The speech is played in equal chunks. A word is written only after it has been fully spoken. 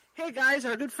Hey guys,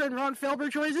 our good friend Ron Felber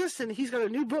joins us, and he's got a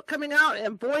new book coming out,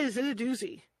 and boy, is it a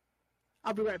doozy.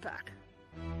 I'll be right back.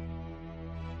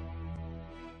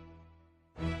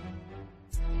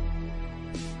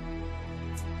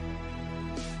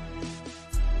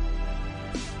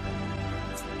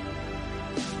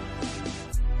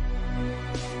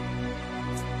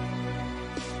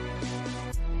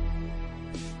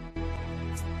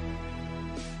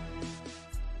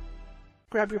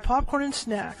 Grab your popcorn and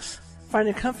snacks. Find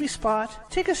a comfy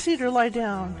spot, take a seat or lie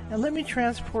down, and let me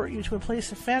transport you to a place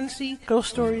of fantasy, ghost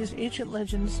stories, ancient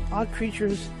legends, odd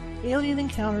creatures, alien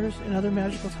encounters, and other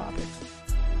magical topics.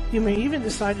 You may even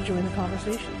decide to join the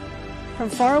conversation. From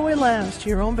faraway lands to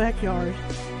your own backyard,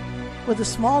 with a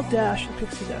small dash of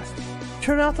pixie dust,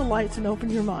 turn out the lights and open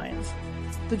your minds.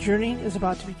 The journey is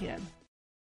about to begin.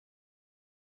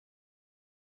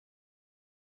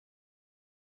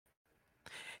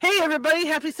 Hey everybody,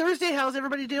 happy Thursday. How's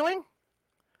everybody doing?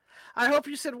 I hope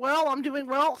you said well. I'm doing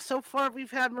well. So far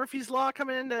we've had Murphy's Law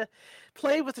coming into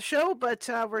play with the show, but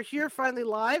we're here finally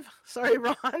live. Sorry,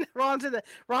 Ron. Ron's in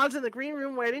the green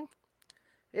room waiting.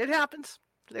 It happens.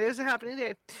 Today is a happening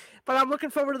day. But I'm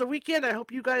looking forward to the weekend. I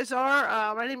hope you guys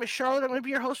are. My name is Charlotte. I'm going to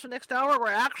be your host for the next hour. We're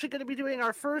actually going to be doing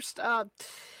our first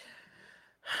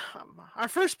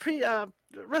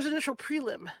residential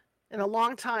prelim in a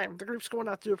long time. The group's going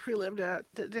out to do a prelim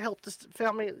to help this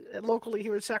family locally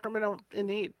here in Sacramento in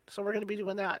need. So we're going to be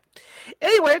doing that.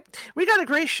 Anyway, we got a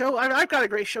great show. I've got a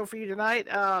great show for you tonight.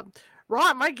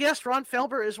 My guest, Ron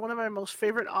Felber, is one of my most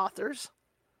favorite authors.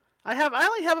 I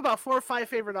only have about 4 or 5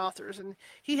 favorite authors, and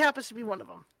he happens to be one of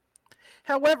them.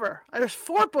 However, there's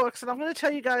 4 books, and I'm going to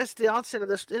tell you guys at the onset of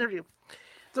this interview.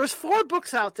 There's 4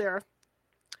 books out there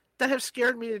that have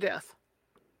scared me to death.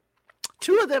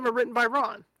 2 of them are written by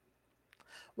Ron.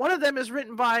 One of them is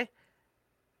written by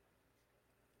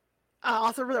an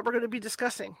author that we're going to be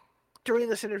discussing during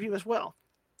this interview as well.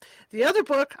 The other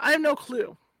book, I have no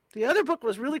clue. The other book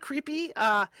was really creepy.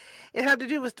 It had to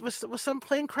do with some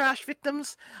plane crash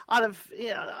victims out of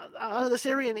this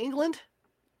area in England.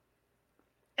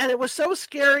 And it was so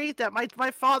scary that my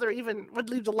father even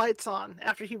would leave the lights on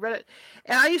after he read it.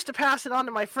 And I used to pass it on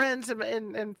to my friends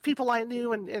and people I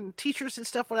knew and teachers and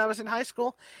stuff when I was in high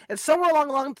school. And somewhere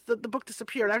along the book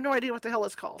disappeared. I have no idea what the hell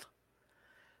it's called.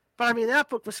 But I mean,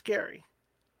 that book was scary.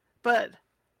 But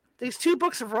these 2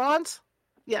 books of Ron's,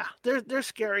 yeah, they're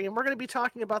scary. And we're going to be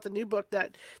talking about the new book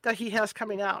that he has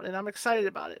coming out. And I'm excited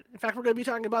about it. In fact, we're going to be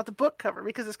talking about the book cover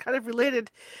because it's kind of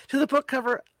related to the book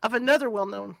cover of another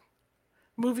well-known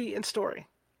movie and story.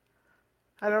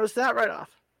 I noticed that right off.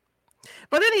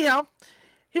 But anyhow,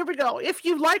 here we go. If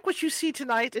you like what you see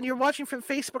tonight and you're watching from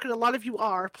Facebook, and a lot of you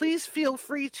are, please feel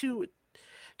free to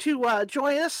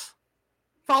join us,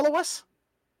 follow us.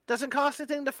 Doesn't cost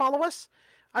anything to follow us.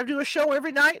 I do a show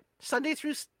every night, Sunday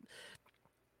through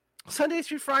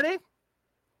Friday,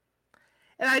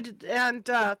 and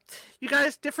you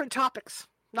guys, different topics,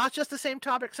 not just the same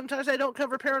topic. Sometimes I don't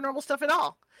cover paranormal stuff at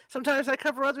all. Sometimes I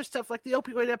cover other stuff like the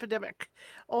opioid epidemic,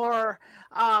 or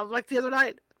like the other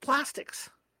night, plastics.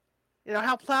 You know,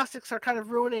 how plastics are kind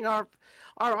of ruining our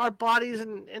bodies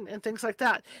and things like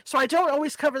that. So I don't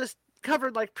always cover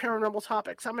like paranormal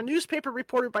topics. I'm a newspaper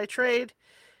reporter by trade,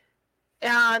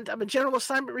 and I'm a general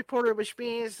assignment reporter, which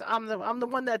means I'm the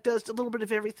one that does a little bit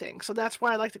of everything. So that's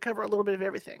why I like to cover a little bit of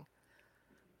everything.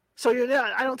 So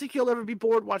I don't think you'll ever be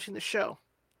bored watching the show.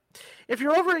 If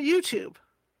you're over at YouTube,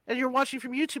 and you're watching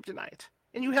from YouTube tonight,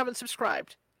 and you haven't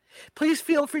subscribed, please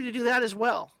feel free to do that as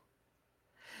well.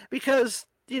 Because,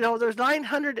 there's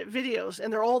 900 videos,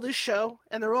 and they're all this show,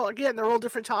 and they're all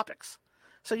different topics.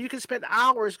 So you can spend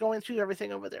hours going through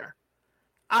everything over there.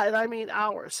 I mean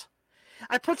hours.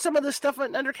 I put some of this stuff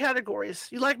under categories.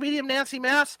 You like Medium Nancy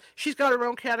Mass? She's got her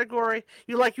own category.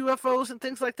 You like UFOs and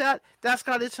things like that? That's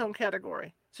got its own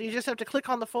category. So you just have to click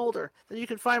on the folder, then you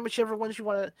can find whichever ones you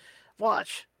want to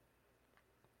watch.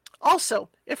 Also,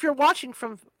 if you're watching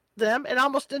from them and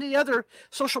almost any other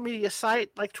social media site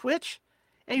like Twitch,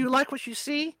 and you like what you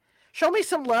see, show me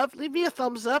some love. Leave me a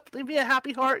thumbs up. Leave me a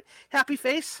happy heart, happy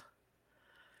face.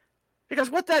 Because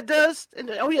what that does, and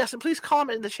please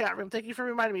comment in the chat room. Thank you for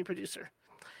reminding me, producer.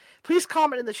 Please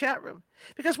comment in the chat room.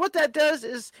 Because what that does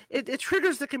is it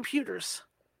triggers the computers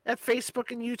at Facebook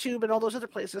and YouTube and all those other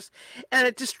places, and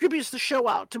it distributes the show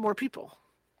out to more people.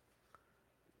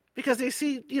 Because they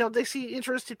see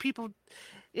interested people,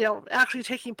 actually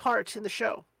taking part in the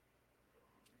show.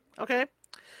 Okay?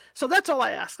 So that's all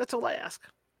I ask.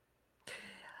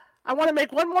 I want to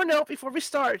make one more note before we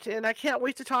start, and I can't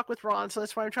wait to talk with Ron, so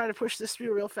that's why I'm trying to push this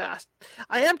through real fast.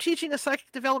 I am teaching a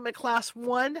Psychic Development Class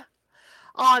 1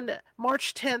 on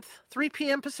March 10th, 3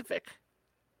 p.m. Pacific.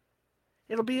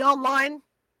 It'll be online.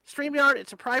 StreamYard,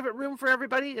 it's a private room for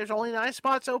everybody. There's only 9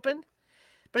 spots open.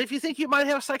 But if you think you might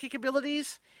have psychic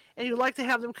abilities and you'd like to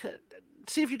have them,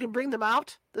 see if you can bring them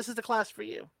out, this is the class for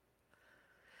you.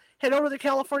 Head over to the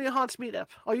California Haunts Meetup.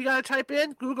 All you got to type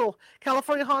in, Google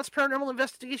California Haunts Paranormal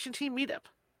Investigation Team Meetup.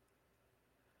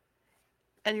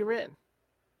 And you're in.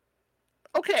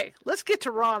 Okay, let's get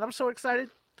to Ron. I'm so excited.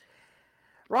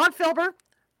 Ron Felber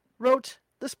wrote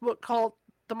this book called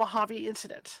The Mojave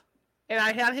Incident. And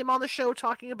I had him on the show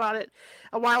talking about it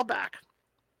a while back.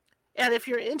 And if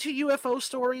you're into UFO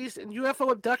stories and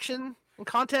UFO abduction and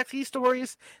contactee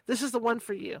stories, this is the one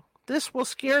for you. This will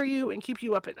scare you and keep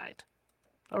you up at night.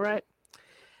 All right?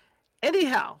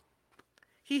 Anyhow,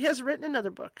 he has written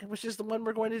another book, which is the one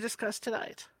we're going to discuss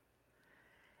tonight.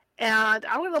 And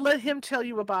I'm going to let him tell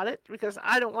you about it because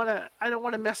I don't want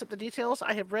to mess up the details.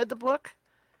 I have read the book,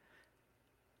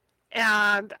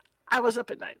 and I was up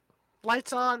at night.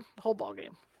 Lights on, the whole ball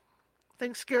game.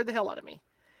 Things scared the hell out of me.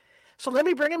 So let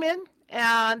me bring him in,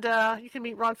 and you can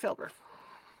meet Ron Felber.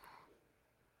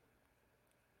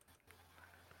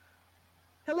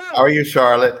 Hello. How are you,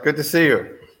 Charlotte? Good to see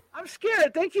you. I'm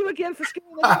scared. Thank you again for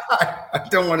scaring me. I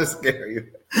don't want to scare you.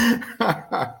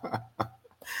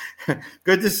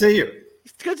 Good to see you.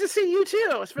 It's good to see you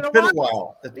too. It's been a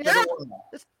while. It's been a while.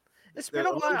 It's been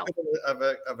a while.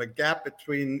 Of a gap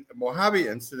between the Mojave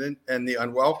incident and the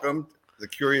Unwelcomed, the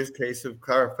curious case of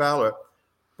Clara Fowler.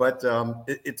 But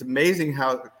it's amazing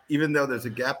how, even though there's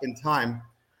a gap in time,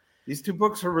 these two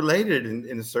books are related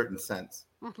in a certain sense.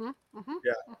 Mm-hmm, mm-hmm,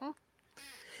 yeah. Mm-hmm.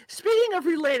 Speaking of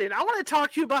related, I want to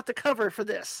talk to you about the cover for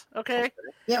this, okay?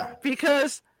 Yeah.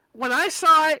 Because when I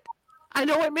saw it, I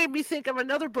know it made me think of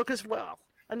another book as well.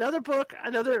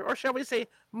 Or shall we say,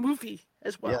 movie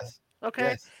as well. Yes.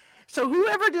 Okay? Yes. So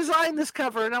whoever designed this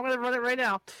cover, and I'm going to run it right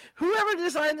now, whoever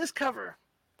designed this cover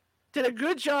did a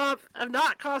good job of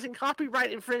not causing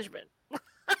copyright infringement.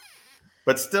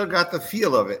 But still got the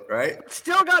feel of it, right?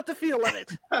 Still got the feel of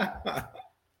it.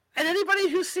 And anybody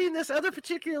who's seen this other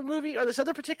particular movie or this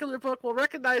other particular book will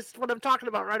recognize what I'm talking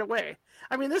about right away.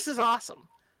 I mean, this is awesome.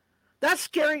 That's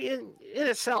scary in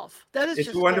itself.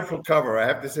 It's a wonderful cover. I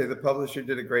have to say the publisher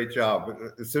did a great job.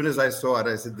 As soon as I saw it,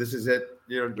 I said, this is it.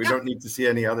 We don't need to see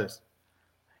any others.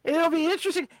 It'll be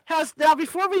interesting. Now,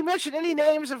 before we mention any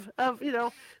names of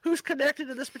who's connected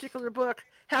to this particular book,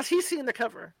 has he seen the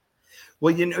cover?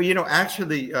 Well,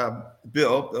 actually,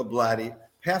 Bill Blatty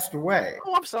passed away.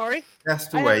 Oh, I'm sorry.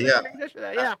 Passed away, yeah.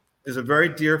 Yeah. Is a very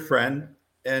dear friend,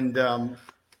 and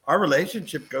our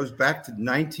relationship goes back to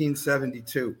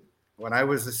 1972 when I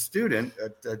was a student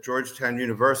at Georgetown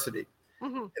University,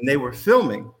 and they were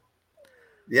filming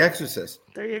The Exorcist.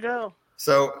 There you go.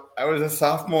 So I was a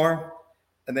sophomore,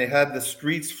 and they had the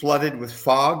streets flooded with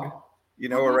fog,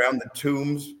 around the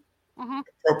tombs,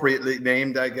 appropriately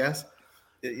named, I guess.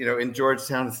 In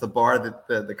Georgetown, it's the bar that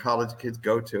the college kids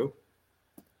go to.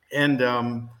 And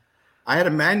I had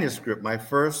a manuscript, my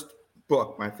first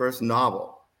book, my first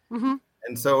novel. Mm-hmm.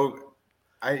 And so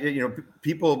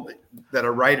people that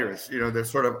are writers, they're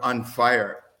sort of on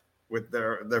fire with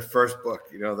their first book,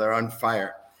 they're on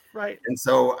fire. Right. And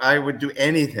so I would do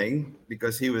anything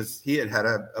because he had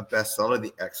a bestseller,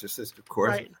 The Exorcist, of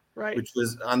course, right. which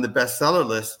was on the bestseller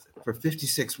list for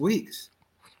 56 weeks.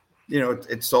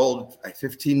 It sold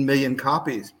 15 million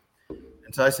copies.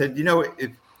 And so I said,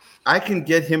 if I can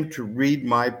get him to read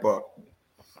my book,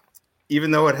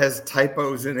 even though it has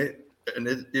typos in it, and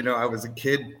I was a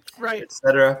kid, right,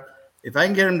 etc. If I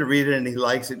can get him to read it and he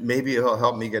likes it, maybe he'll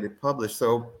help me get it published.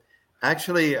 So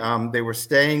actually, they were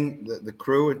staying, the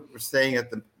crew were staying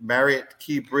at the Marriott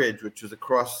Key Bridge, which is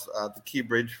across the Key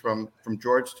Bridge from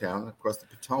Georgetown, across the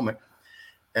Potomac.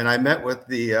 And I met with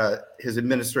his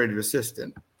administrative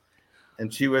assistant,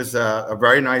 and she was a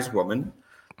very nice woman.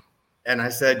 And I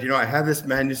said, I have this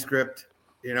manuscript.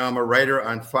 I'm a writer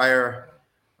on fire.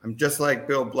 I'm just like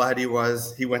Bill Blatty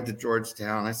was. He went to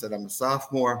Georgetown. I said, I'm a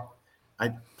sophomore.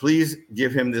 Please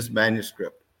give him this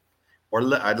manuscript. Or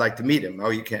I'd like to meet him. Oh,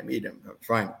 you can't meet him. Oh,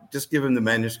 fine. Just give him the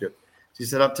manuscript. She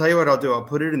said, I'll tell you what I'll do. I'll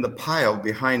put it in the pile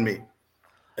behind me.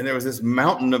 And there was this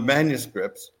mountain of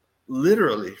manuscripts,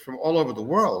 literally from all over the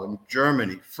world, in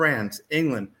Germany, France,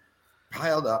 England,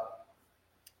 piled up.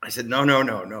 I said, no,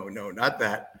 not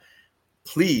that.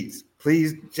 Please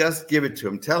just give it to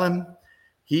him. Tell him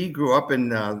he grew up in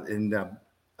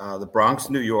the Bronx,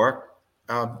 New York,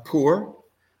 poor.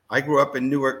 I grew up in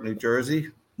Newark, New Jersey,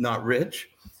 not rich.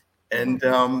 And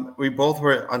we both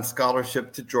were on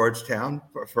scholarship to Georgetown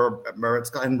for merit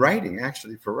and writing,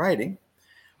 actually, for writing.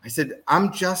 I said,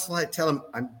 I'm just like, tell him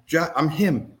I'm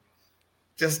him,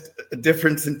 just a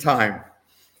difference in time.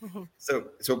 Mhm.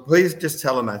 So please just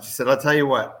tell him that. She said, I'll tell you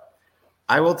what,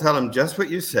 I will tell him just what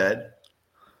you said,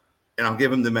 and I'll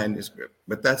give him the manuscript.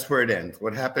 But that's where it ends.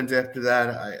 What happens after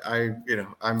that,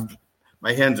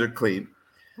 my hands are clean.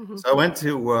 Mhm. So I went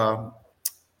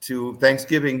to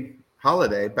Thanksgiving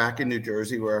holiday back in New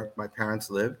Jersey, where my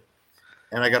parents lived,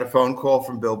 and I got a phone call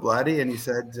from Bill Blatty, and he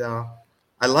said,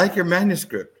 "I like your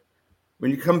manuscript.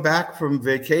 When you come back from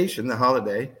vacation, the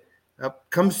holiday,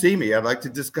 come see me. I'd like to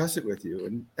discuss it with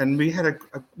you." And we had a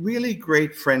really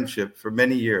great friendship for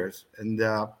many years. And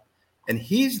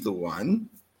he's the one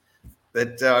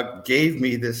that gave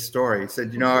me this story. He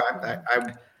said,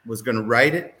 I was going to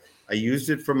write it. I used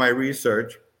it for my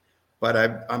research, but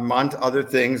I'm on to other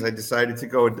things. I decided to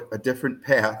go a different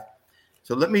path.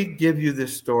 So let me give you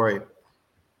this story.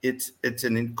 It's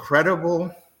an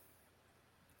incredible,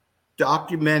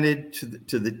 documented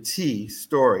to the T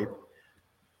story.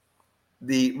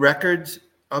 The records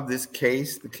of this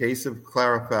case, the case of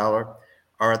Clara Fowler,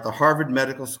 are at the Harvard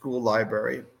Medical School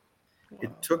Library.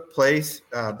 It took place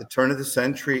the turn of the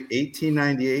century,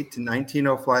 1898 to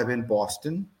 1905 in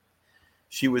Boston.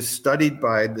 She was studied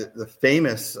by the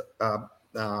famous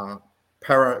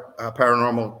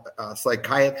paranormal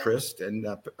psychiatrist and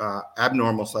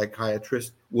abnormal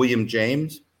psychiatrist William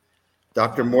James,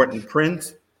 Dr. Morton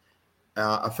Prince,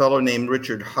 a fellow named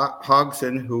Richard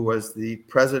Hodgson, who was the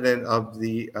president of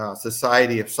the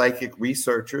Society of Psychic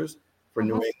Researchers for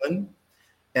New England,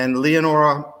 and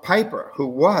Leonora Piper, who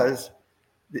was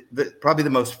probably the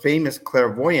most famous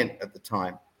clairvoyant at the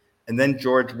time, and then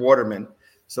George Waterman.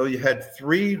 So you had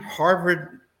three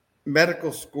Harvard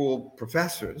Medical School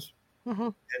professors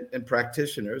and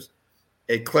practitioners,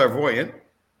 a clairvoyant,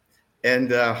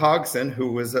 and Hodgson,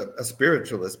 who was a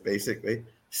spiritualist, basically,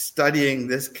 studying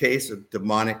this case of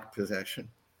demonic possession.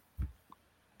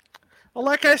 Well,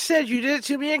 like I said, you did it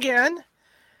to me again.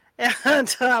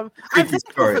 And I'm Creepy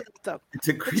thankful story. for that, though. It's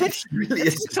a creepy, really It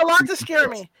is takes a lot to scare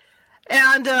me.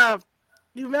 And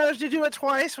you managed to do it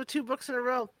twice with 2 books in a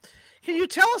row. Can you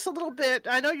tell us a little bit?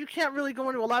 I know you can't really go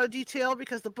into a lot of detail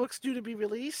because the book's due to be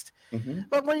released.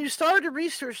 But when you started to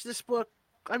research this book,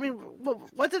 I mean,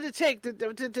 what did it take? Did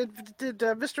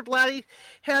Mr. Blatty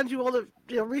hand you all the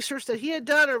research that he had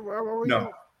done, or were No.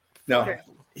 you? No, Okay.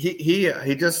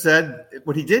 he just said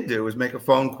what he did do was make a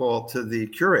phone call to the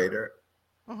curator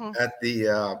at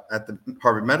the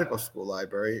Harvard Medical School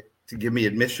Library to give me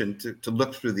admission to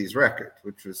look through these records,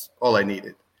 which was all I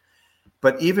needed.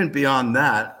 But even beyond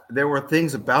that, there were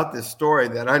things about this story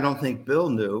that I don't think Bill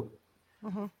knew.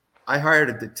 I hired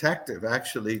a detective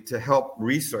actually to help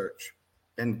research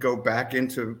and go back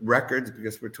into records,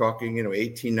 because we're talking,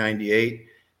 1898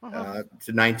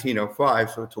 to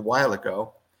 1905, so it's a while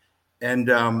ago. And,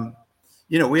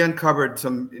 we uncovered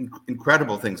some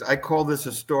incredible things. I call this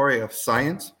a story of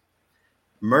science,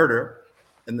 murder,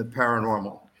 and the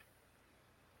paranormal.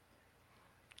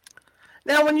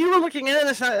 Now, when you were looking into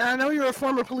this, I know you're a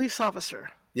former police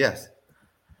officer. Yes.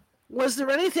 Was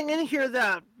there anything in here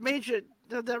that made you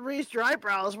that raised your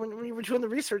eyebrows when you were doing the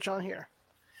research on here?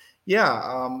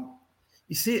 Yeah.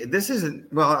 You see, this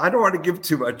isn't, well, I don't want to give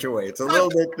too much away. It's a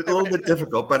little bit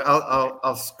difficult, but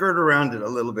I'll skirt around it a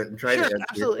little bit and try to answer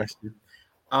your question.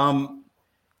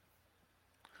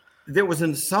 There was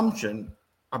an assumption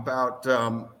about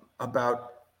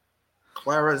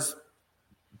Clara's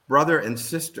brother and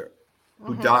sister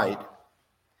who died.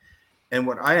 And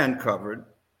what I uncovered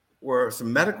were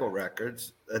some medical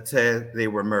records that said they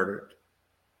were murdered.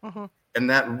 And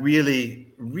that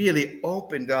really, really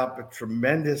opened up a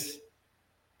tremendous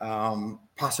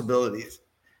possibilities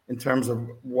in terms of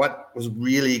what was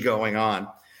really going on.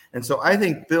 And so I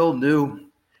think Bill knew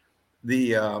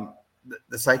the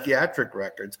psychiatric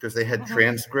records, because they had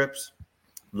transcripts,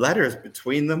 letters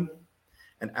between them,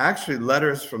 and actually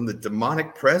letters from the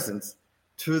demonic presence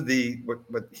to the what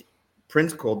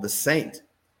Prince called the saint,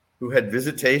 who had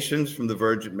visitations from the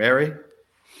Virgin Mary,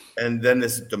 and then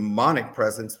this demonic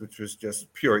presence, which was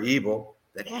just pure evil,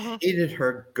 that hated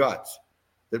her guts,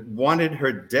 that wanted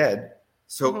her dead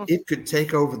so it could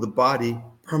take over the body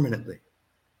permanently.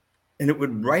 And it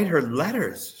would write her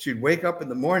letters. She'd wake up in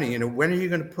the morning, when are you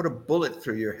going to put a bullet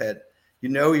through your head?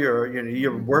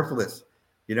 You're worthless.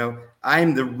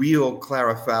 I'm the real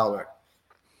Clara Fowler.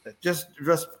 Just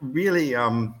really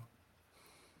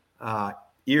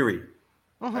eerie,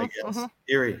 I guess.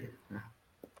 Eerie.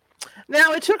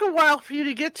 Now, it took a while for you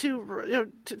to get to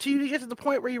the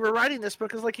point where you were writing this book,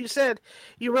 because, like you said,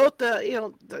 you wrote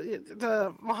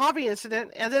the Mojave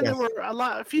incident, and then there were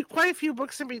quite a few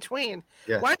books in between.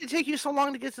 Yes. Why did it take you so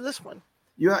long to get to this one?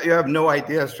 You have no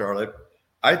idea, Charlotte.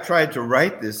 I tried to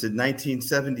write this in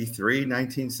 1973,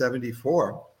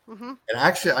 1974. And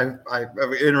actually, I have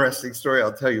an interesting story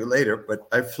I'll tell you later, but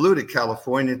I flew to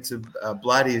California to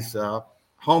Blatty's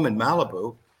home in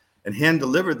Malibu and hand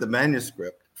delivered the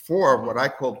manuscript for what I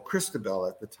called Christabel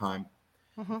at the time.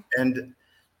 And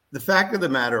the fact of the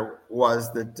matter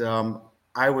was that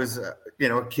I was, a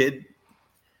kid,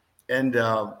 and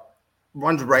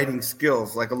one's writing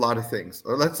skills, like a lot of things.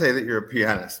 Or let's say that you're a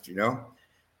pianist,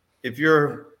 If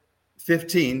you're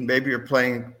 15, maybe you're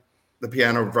playing the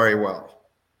piano very well.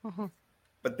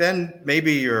 But then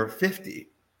maybe you're 50,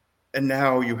 and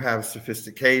now you have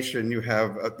sophistication, you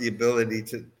have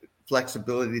the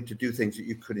flexibility to do things that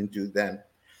you couldn't do then.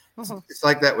 It's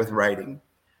like that with writing.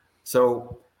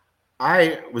 So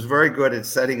I was very good at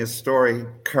setting a story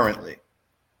currently.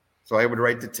 So I would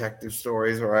write detective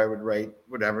stories, or I would write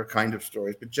whatever kind of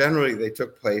stories, but generally they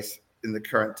took place in the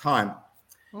current time.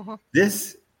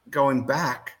 This going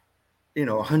back,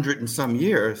 100 and some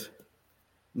years,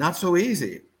 not so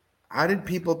easy. How did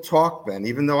people talk then?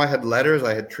 Even though I had letters,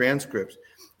 I had transcripts.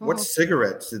 What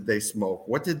cigarettes did they smoke?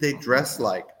 What did they dress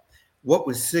like? What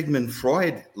was Sigmund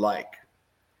Freud like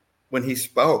when he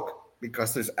spoke?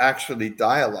 Because there's actually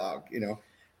dialogue,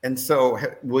 And so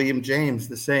William James,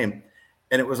 the same.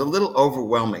 And it was a little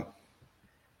overwhelming.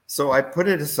 So I put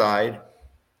it aside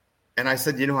and I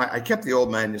said, I kept the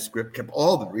old manuscript, kept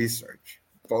all the research,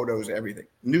 photos, everything,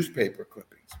 newspaper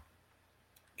clippings,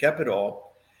 kept it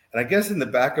all. And I guess in the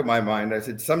back of my mind, I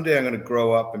said, someday I'm going to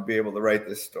grow up and be able to write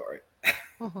this story.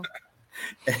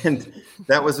 And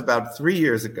that was about 3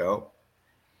 years ago.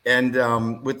 And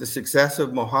with the success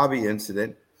of Mojave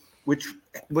Incident, which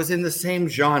was in the same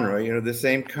genre, the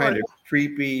same kind of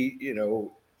creepy,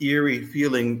 eerie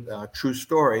feeling true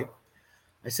story,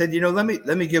 I said,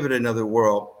 let me give it another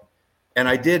whirl. And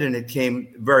I did, and it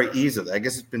came very easily. I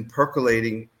guess it's been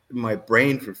percolating in my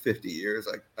brain for 50 years,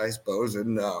 I suppose,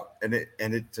 and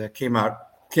it came out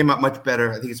much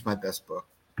better. I think it's my best book.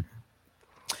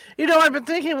 I've been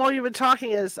thinking while you've been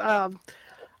talking is I've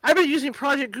been using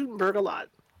Project Gutenberg a lot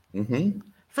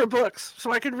for books,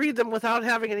 so I can read them without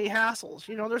having any hassles.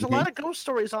 There's a lot of ghost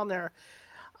stories on there.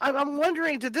 I'm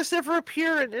wondering, did this ever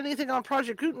appear in anything on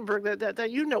Project Gutenberg that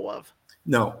you know of?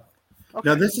 No. Okay.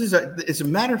 Now, as a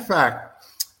matter of fact,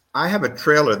 I have a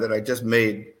trailer that I just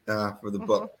made for the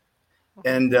book.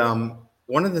 And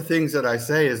one of the things that I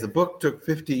say is the book took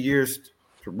 50 years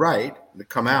to write, to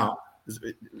come out.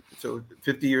 So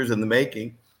 50 years in the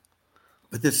making.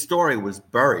 But this story was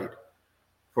buried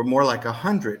for more like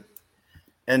 100.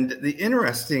 And the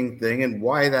interesting thing, and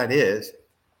why that is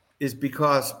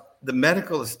because the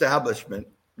medical establishment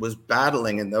was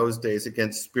battling in those days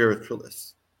against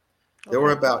spiritualists. There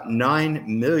were about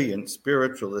 9 million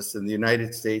spiritualists in the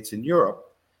United States and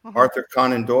Europe. Arthur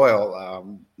Conan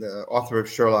Doyle, the author of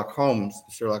Sherlock Holmes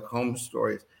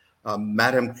stories,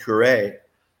 Madame Curie,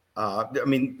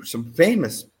 some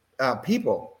famous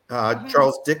people,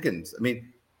 Charles Dickens.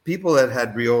 People that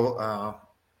had real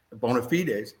bona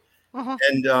fides.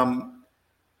 And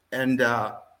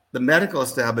the medical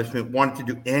establishment wanted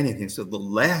to do anything. So the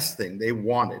last thing they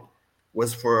wanted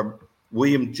was for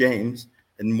William James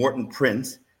and Morton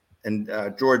Prince and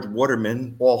George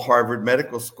Waterman, all Harvard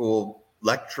Medical School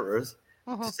lecturers,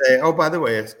 to say, oh, by the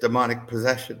way, it's demonic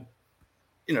possession.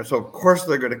 So of course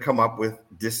they're going to come up with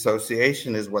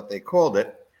dissociation is what they called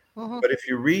it. But if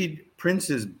you read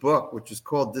Prince's book, which is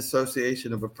called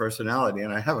Dissociation of a Personality,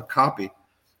 and I have a copy,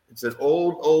 it's an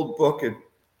old book.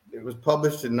 It was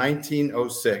published in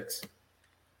 1906.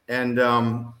 And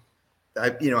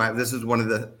this is one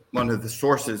of the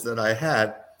sources that I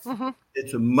had.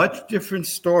 It's a much different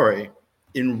story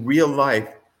in real life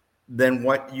than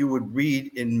what you would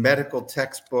read in medical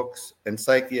textbooks and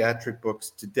psychiatric books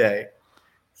today.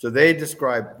 So they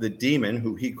describe the demon,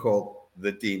 who he called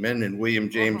the demon, and William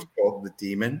James called the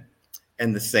demon,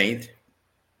 and the saint.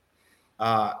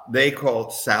 They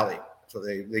called Sally. So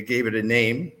they gave it a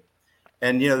name.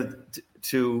 And,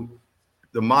 to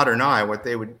the modern eye, what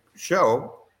they would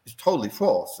show is totally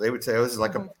false. They would say, oh, this is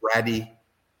like a bratty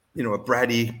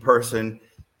person,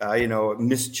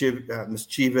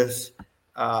 mischievous,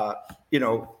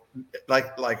 like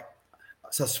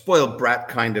a spoiled brat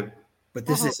kind of, but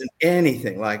this isn't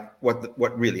anything like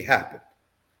what really happened.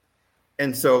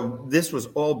 And so this was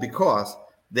all because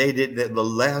the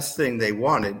last thing they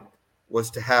wanted was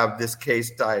to have this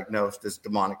case diagnosed as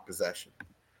demonic possession.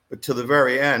 But to the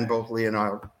very end, both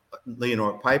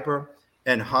Leonore Piper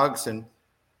and Hodgson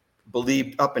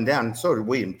believed up and down, and so did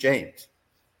William James,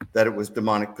 that it was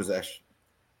demonic possession.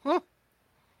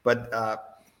 But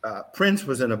Prince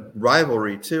was in a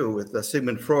rivalry too with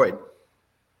Sigmund Freud,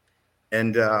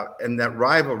 and that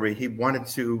rivalry, he wanted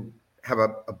to have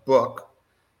a book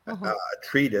Uh-huh.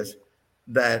 treatise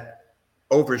that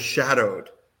overshadowed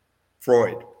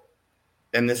Freud.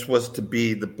 And this was to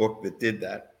be the book that did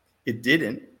that. It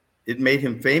didn't. It made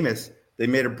him famous. They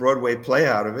made a Broadway play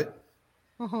out of it.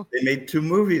 Uh-huh. They made 2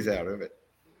 movies out of it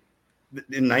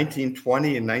in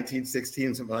 1920 and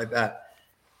 1916, something like that.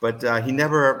 But he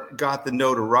never got the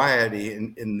notoriety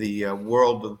in the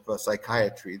world of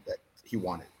psychiatry that he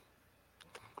wanted.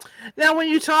 Now, when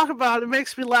you talk about it, it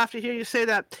makes me laugh to hear you say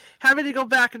that. Having to go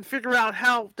back and figure out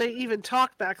how they even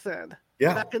talked back then,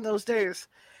 Yeah, back in those days.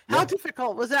 How yeah.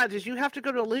 difficult was that? Did you have to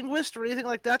go to a linguist or anything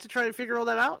like that to try and figure all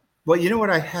that out? Well, you know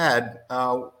what I had?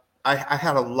 I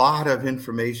had a lot of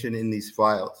information in these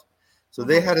files. So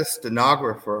they Uh-huh. had a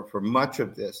stenographer for much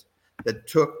of this that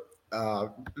took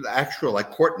the actual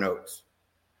like court notes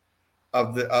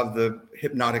of the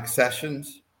hypnotic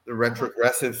sessions, the Uh-huh.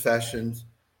 retrogressive sessions,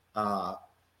 uh,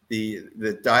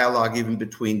 the dialogue even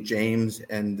between James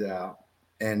and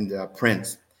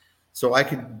Prince. So I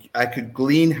could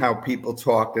glean how people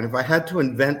talked, and if I had to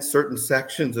invent certain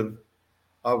sections of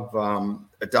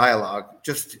a dialogue,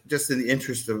 just in the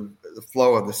interest of the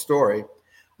flow of the story,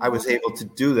 I Uh-huh. was able to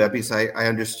do that because I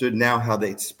understood now how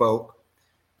they spoke,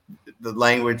 the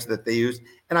language that they used,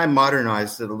 and I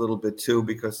modernized it a little bit too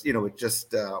because it's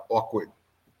just awkward.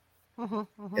 Uh-huh.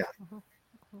 Uh-huh. Yeah.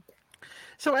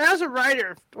 So, as a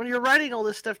writer, when you're writing all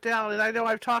this stuff down, and I know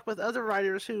I've talked with other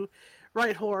writers who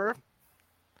write horror,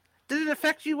 did it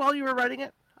affect you while you were writing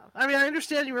it? I mean, I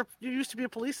understand you used to be a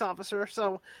police officer,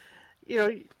 so you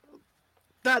know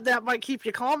that might keep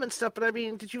you calm and stuff. But I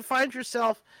mean, did you find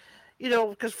yourself,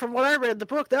 because from what I read in the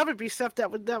book, that would be stuff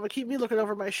that would keep me looking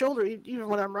over my shoulder even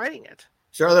when I'm writing it.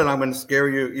 Charlotte, I'm going to scare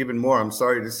you even more. I'm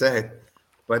sorry to say,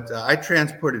 but I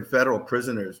transported federal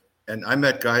prisoners, and I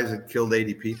met guys that killed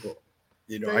 80 people.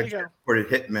 There I you go. transported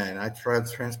hitmen. I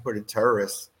transported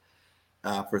terrorists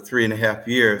for 3.5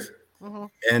 years. Uh-huh.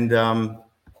 And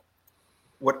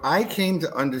what I came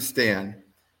to understand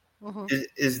Uh-huh.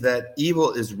 is that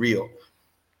evil is real.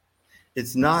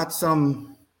 It's not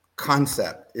some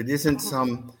concept. It isn't Uh-huh.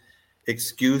 some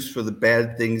excuse for the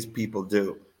bad things people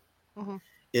do. Uh-huh.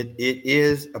 It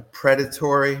is a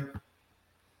predatory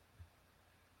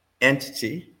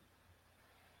entity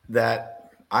that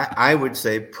I would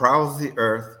say prowls the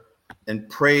earth and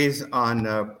preys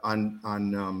on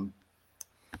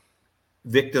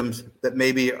victims that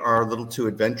maybe are a little too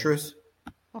adventurous,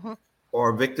 Uh-huh.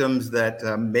 or victims that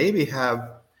maybe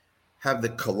have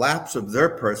the collapse of their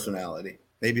personality,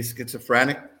 maybe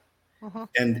schizophrenic, Uh-huh.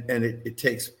 and it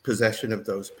takes possession of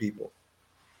those people,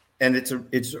 and it's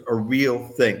a real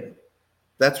thing.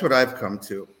 That's what I've come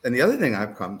to. And the other thing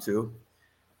I've come to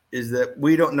is that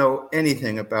we don't know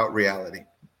anything about reality.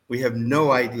 We have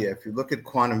no idea. If you look at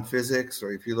quantum physics,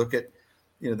 or if you look at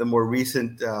the more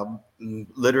recent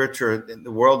literature in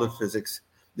the world of physics,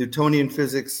 Newtonian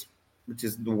physics, which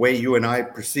is the way you and I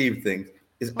perceive things,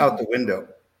 is out Uh-huh. the window.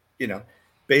 You know,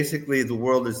 basically the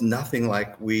world is nothing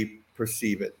like we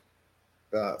perceive it.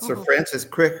 Sir Uh-huh. Francis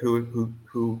Crick, the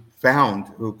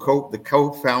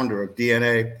co-founder of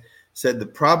DNA, said the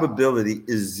probability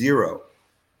is zero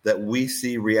that we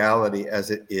see reality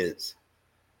as it is.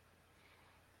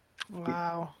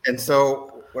 Wow. And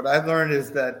so what I've learned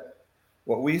is that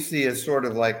what we see is sort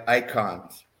of like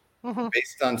icons Uh-huh.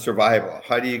 based on survival.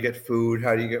 How do you get food?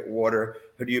 How do you get water?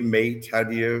 How do you mate? How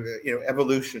do you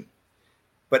evolution?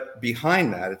 But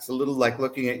behind that, it's a little like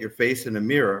looking at your face in a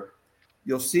mirror.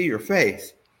 You'll see your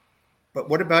face, but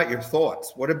what about your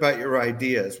thoughts? What about your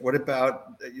ideas? What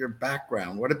about your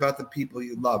background? What about the people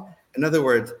you love? In other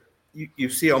words, you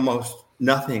see almost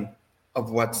nothing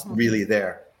of what's Uh-huh. really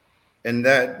there. And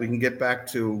that we can get back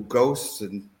to ghosts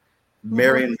and Uh-huh.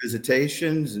 Marian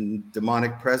visitations and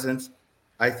demonic presence.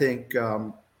 I think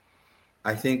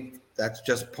I think that's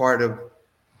just part of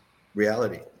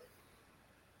reality.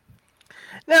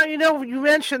 Now, you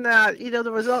mentioned that,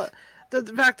 there was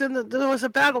back then there was a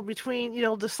battle between,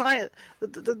 the science,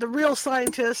 the real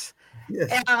scientists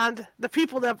Yes. and the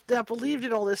people that believed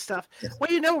in all this stuff. Yes.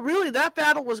 Well, really that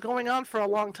battle was going on for a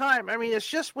long time. I mean, it's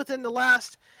just within the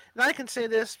last, and I can say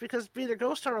this because being a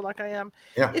ghost hunter like I am,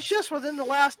 Yeah. it's just within the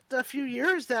last few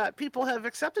years that people have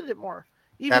accepted it more.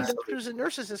 Even Absolutely. doctors and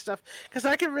nurses and stuff. Because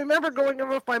I can remember going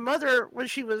over with my mother when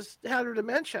she had her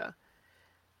dementia,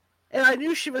 and I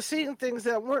knew she was seeing things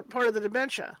that weren't part of the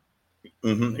dementia.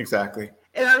 Exactly.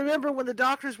 And I remember when the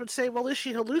doctors would say, "Well, is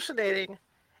she hallucinating?"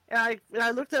 And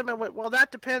I looked at them and went, "Well,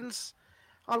 that depends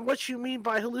on what you mean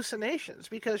by hallucinations,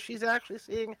 because she's actually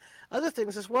seeing other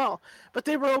things as well." But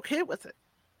they were okay with it.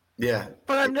 Yeah.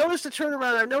 But I've noticed a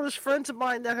turnaround. I've noticed friends of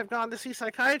mine that have gone to see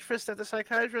psychiatrists, that the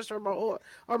psychiatrists are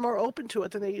more open to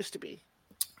it than they used to be.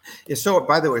 Yeah, so,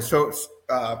 by the way,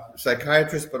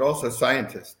 psychiatrist, but also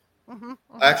scientist. Mm-hmm,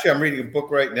 mm-hmm, Actually, I'm reading a book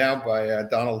right now by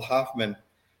Donald Hoffman,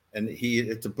 and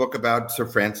it's a book about Sir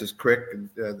Francis Crick,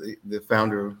 the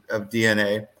founder of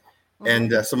DNA, mm-hmm.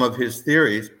 and some of his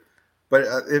theories. But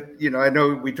I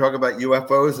know we talk about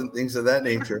UFOs and things of that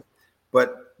Sure. nature,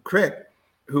 but Crick,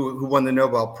 who won the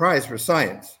Nobel Prize for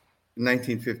Science in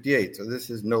 1958, so this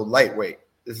is no lightweight.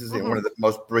 This is Mm-hmm, one of the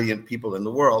most brilliant people in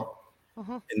the world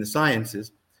mm-hmm, in the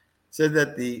sciences, said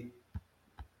that the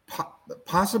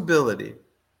possibility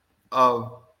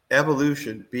of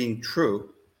evolution being true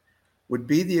would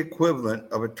be the equivalent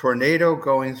of a tornado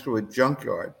going through a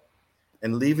junkyard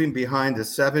and leaving behind a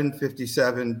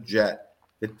 757 jet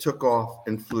that took off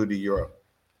and flew to Europe.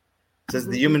 It says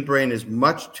mm-hmm, the human brain is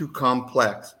much too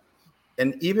complex.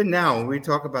 And even now, when we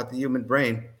talk about the human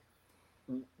brain,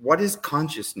 what is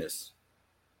consciousness?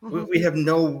 mm-hmm. We have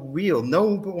no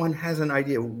one has an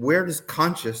idea. Where does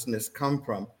consciousness come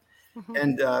from? Mm-hmm.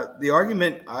 And the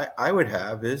argument I would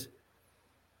have is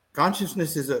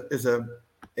consciousness is a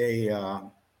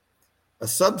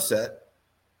subset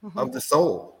Mm-hmm. of the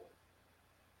soul.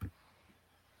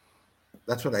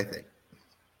 That's what I think.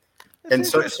 It's And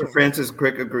Sir interesting. Francis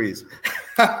Crick agrees.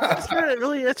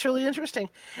 It's really interesting.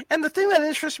 And the thing that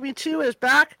interests me too is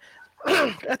back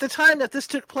at the time that this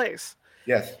took place,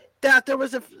 Yes. that there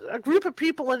was a group of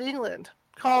people in England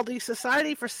called the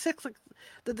Society for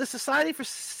the Society for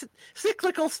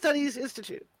Cyclical Studies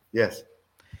Institute. Yes.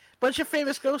 Bunch of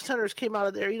famous ghost hunters came out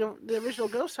of there, the original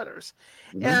ghost hunters.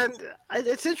 Mm-hmm. And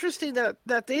it's interesting that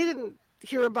they didn't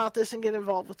hear about this and get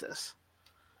involved with this.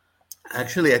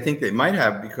 Actually, I think they might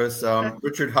have because Okay.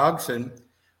 Richard Hodgson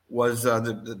was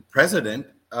the president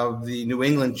of the New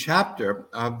England chapter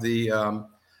of the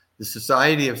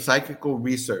Society of Psychical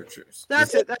Researchers.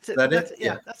 That's it. That's Is it. that That's it? it.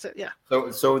 Yeah. Yeah, that's it. Yeah.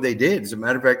 So they did. As a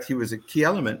matter of fact, he was a key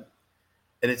element.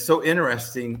 And it's so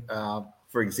interesting.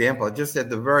 For example, just at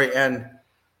the very end,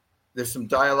 there's some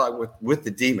dialogue with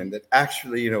the demon that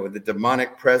actually, the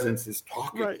demonic presence is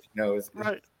talking. Right.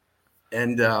 Right.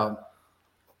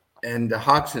 And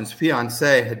Hodgson's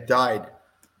fiance had died.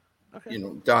 Okay.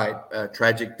 Died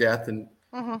tragic death, and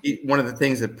Mm-hmm. one of the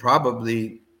things that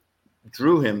probably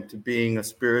drew him to being a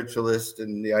spiritualist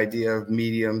and the idea of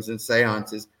mediums and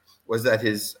seances was that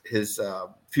his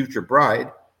future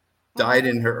bride died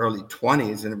in her early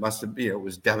 20s, and it must have been, it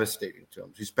was devastating to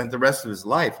him. He spent the rest of his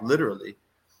life literally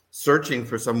searching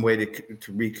for some way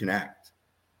to reconnect.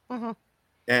 Mm-hmm.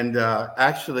 And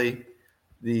actually,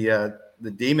 the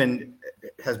demon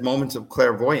has moments of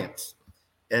clairvoyance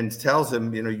and tells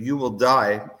him, you will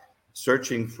die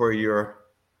searching for your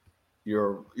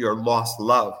lost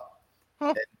love,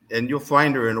 Huh. and you'll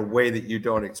find her in a way that you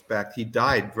don't expect. He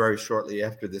died very shortly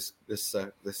after this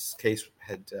case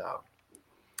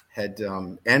had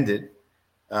ended,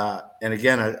 and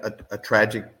again a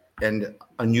tragic and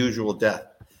unusual death.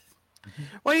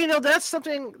 Well, that's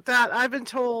something that I've been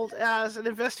told as an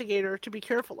investigator to be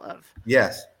careful of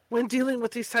Yes. when dealing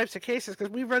with these types of cases,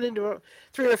 because we've run into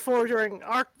 3 or 4 during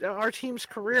our team's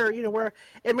career, where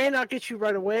it may not get you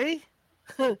right away,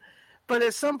 but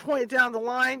at some point down the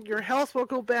line, your health will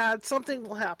go bad. Something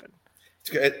will happen.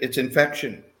 It's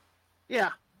infection.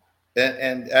 Yeah.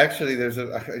 And actually,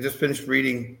 I just finished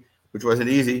reading, which wasn't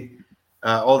easy,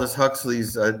 Aldous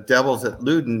Huxley's Devils at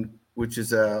Loudon, which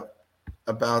is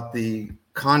about the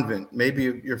convent.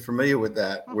 Maybe you're familiar with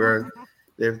that, where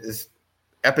there's this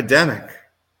epidemic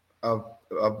of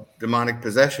demonic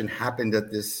possession happened at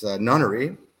this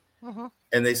nunnery,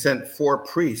 and they sent 4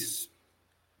 priests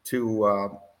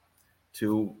to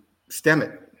stem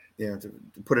it, to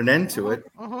put an end to it.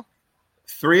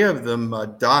 3 of them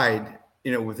died,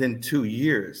 within 2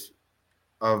 years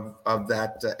of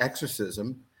that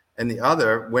exorcism, and the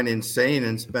other went insane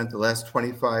and spent the last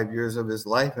 25 years of his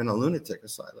life in a lunatic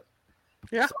asylum.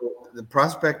 Yeah. So the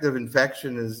prospect of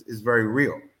infection is very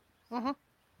real.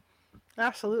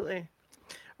 Absolutely.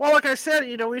 Well, like I said,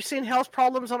 we've seen health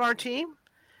problems on our team.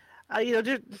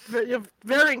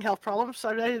 Varying health problems.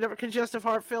 I ended up with congestive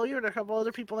heart failure, and a couple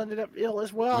other people ended up ill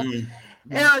as well.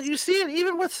 And you see it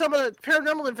even with some of the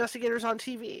paranormal investigators on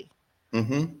TV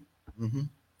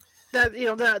that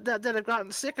that have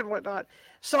gotten sick and whatnot.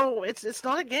 So it's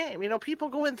not a game. People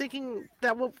go in thinking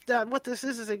that what this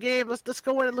is a game. Let's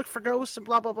go in and look for ghosts and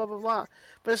blah blah blah blah blah.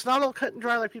 But it's not all cut and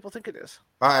dry like people think it is.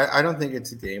 I don't think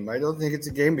it's a game. I don't think it's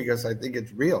a game because I think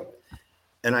it's real,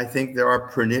 and I think there are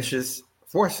pernicious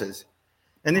forces.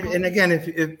 And again,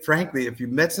 if frankly, if you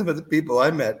met some of the people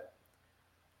I met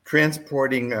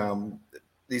transporting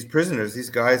these prisoners, these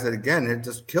guys that again had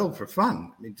just killed for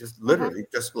fun. I mean, just literally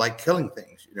just like killing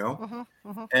things,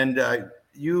 And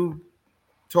you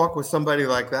talk with somebody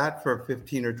like that for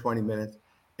 15 or 20 minutes,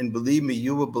 and believe me,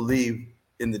 you will believe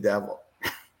in the devil.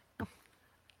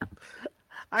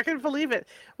 I can believe it.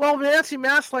 Well, Nancy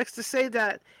Mass likes to say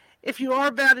that if you are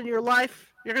bad in your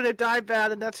life, you're going to die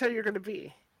bad, and that's how you're going to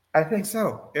be. I think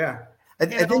so. Yeah, I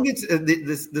You think know?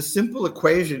 it's the simple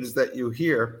equations that you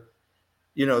hear.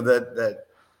 That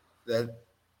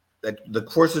the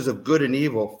forces of good and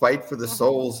evil fight for the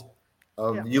souls Yeah.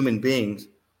 of human beings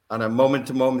on a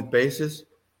moment-to-moment basis,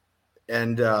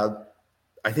 and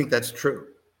I think that's true.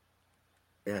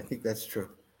 Yeah, I think that's true.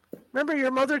 Remember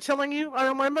your mother telling you? I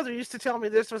know my mother used to tell me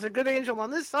this was a good angel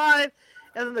on this side,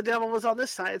 and then the devil was on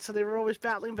this side, so they were always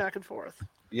battling back and forth.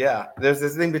 Yeah, there's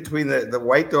this thing between the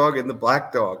white dog and the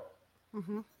black dog,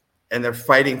 and they're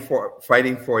fighting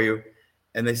for you,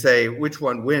 and they say which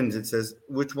one wins. It says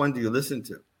which one do you listen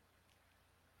to,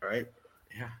 right?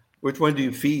 Yeah. Which one do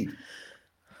you feed?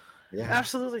 Yeah.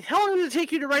 Absolutely. How long did it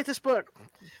take you to write this book?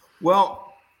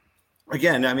 Well,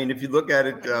 again, I mean, if you look at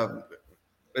it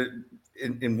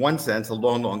in one sense, a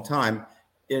long, long time.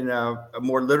 In a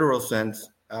more literal sense,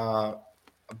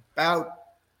 about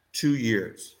 2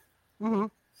 years.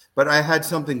 But I had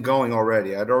something going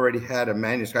already. I'd already had a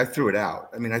manuscript. I threw it out.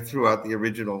 I mean, I threw out the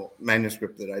original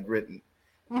manuscript that I'd written,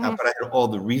 but I had all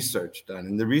the research done,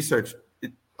 and the research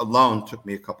alone took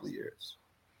me a couple of years.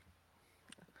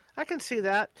 I can see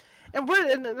that. And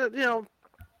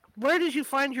where did you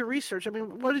find your research? I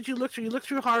mean, what did you look through? You looked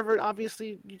through Harvard,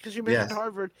 obviously, because you mentioned Yes.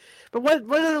 Harvard. But what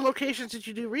other locations did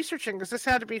you do research in? Because this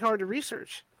had to be hard to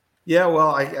research. Yeah,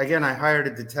 well, I hired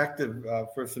a detective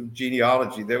for some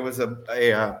genealogy. There was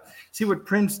see what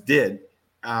Prince did,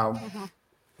 and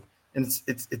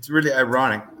it's really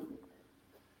ironic.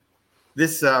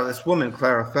 This woman,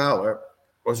 Clara Fowler,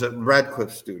 was a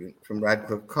Radcliffe student from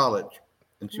Radcliffe College,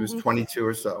 and she was 22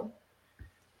 or so.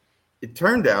 It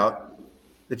turned out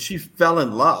that she fell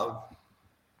in love,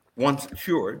 once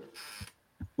cured,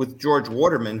 with George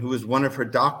Waterman, who was one of her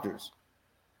doctors.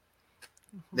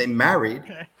 They married.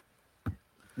 Okay.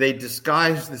 They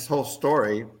disguised this whole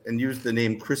story and used the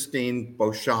name Christine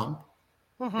Beauchamp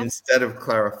instead of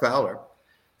Clara Fowler.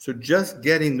 So just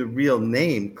getting the real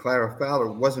name, Clara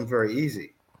Fowler, wasn't very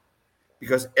easy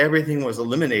because everything was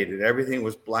eliminated. Everything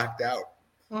was blacked out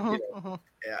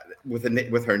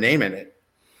with her name in it.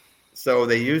 So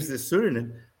they used this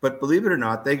pseudonym. But believe it or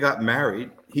not, they got married.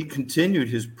 He continued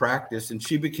his practice, and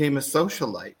she became a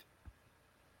socialite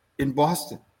in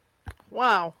Boston.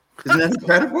 Wow. Isn't that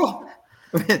incredible?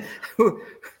 I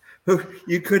mean,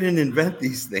 you couldn't invent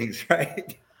these things,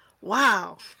 right?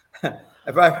 Wow.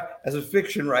 As a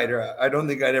fiction writer, I don't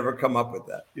think I'd ever come up with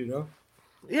that,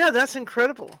 Yeah, that's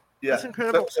incredible. Yeah. That's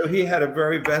incredible. So he had a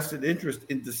very vested interest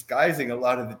in disguising a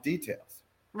lot of the details.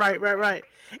 Right.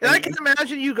 And I can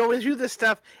imagine you going through this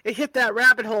stuff and hit that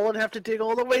rabbit hole and have to dig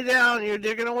all the way down. And you're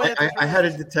digging away. I had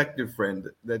a detective friend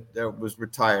that was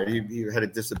retired. He had a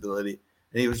disability,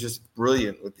 and he was just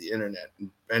brilliant with the internet.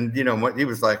 And he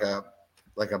was like a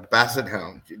basset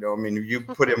hound. I mean, if you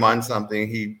put him on something,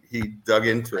 he dug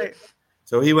into it.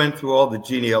 So he went through all the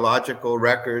genealogical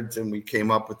records, and we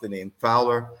came up with the name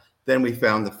Fowler. Then we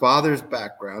found the father's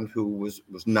background, who was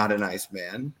not a nice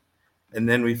man. And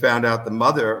then we found out the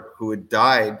mother, who had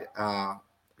died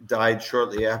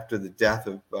shortly after the death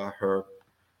of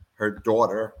her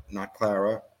daughter, not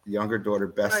Clara, younger daughter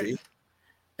Bessie,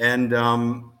 and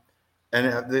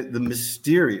the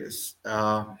mysterious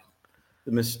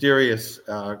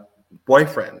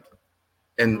boyfriend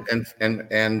and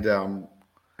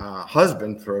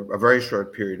husband for a very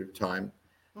short period of time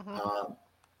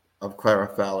of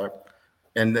Clara Fowler.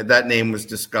 And that name was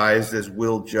disguised as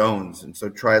Will Jones. And so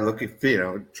try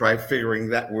figuring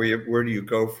that where do you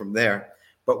go from there?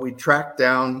 But we tracked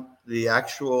down the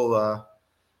actual,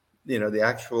 the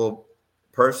actual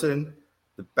person,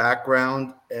 the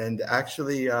background, and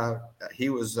actually he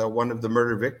was one of the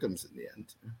murder victims in the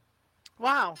end.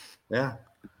 Wow. Yeah.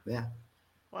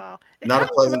 Wow. Not a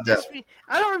pleasant death.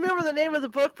 I don't remember the name of the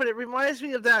book, but it reminds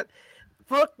me of that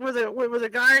book where the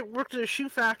guy worked at a shoe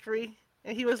factory.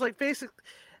 And he was like it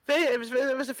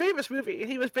was a famous movie.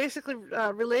 And he was basically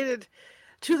related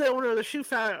to the owner of the shoe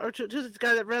factory, or to the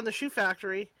guy that ran the shoe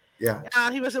factory. Yeah.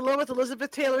 He was in love with Elizabeth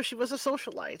Taylor. She was a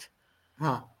socialite.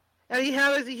 Huh. And he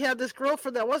had this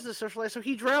girlfriend that wasn't a socialite, so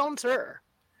he drowns her.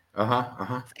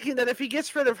 Thinking that if he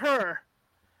gets rid of her,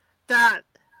 that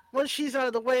once she's out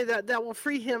of the way, that will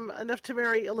free him enough to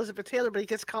marry Elizabeth Taylor, but he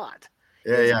gets caught.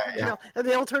 Yeah. And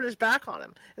they all turn his back on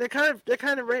him. And it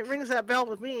kind of rings that bell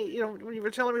with me. When you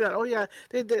were telling me that, oh yeah,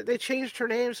 they changed her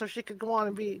name so she could go on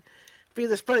and be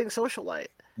this budding socialite.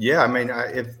 Yeah, I mean,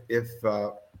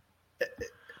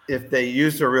 if they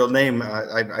used her real name,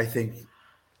 I think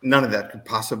none of that could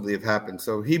possibly have happened.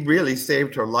 So he really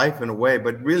saved her life in a way.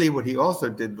 But really, what he also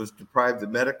did was deprive the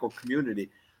medical community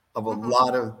of a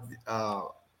lot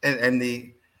of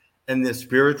and the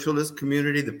spiritualist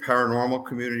community, the paranormal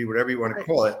community, whatever you want to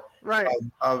call it, Right.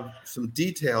 of some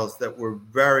details that were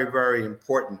very, very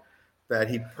important that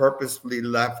he purposefully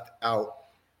left out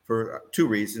for two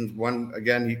reasons. One,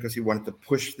 again, because he wanted to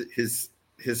push his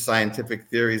scientific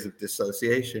theories of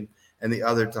dissociation, and the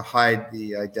other to hide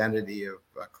the identity of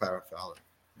Clara Fowler.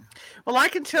 Well, I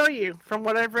can tell you from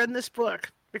what I've read in this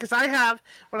book, because I have,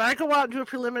 when I go out and do a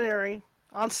preliminary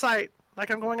on site,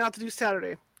 like I'm going out to do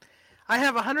Saturday, I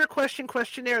have a 100-question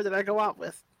questionnaire that I go out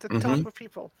with to talk with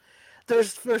people.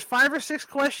 There's 5 or 6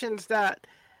 questions that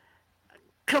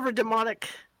cover demonic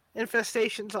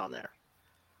infestations on there.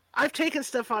 I've taken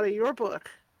stuff out of your book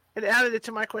and added it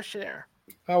to my questionnaire.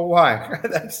 Oh, why?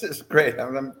 That's just great.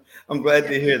 I'm glad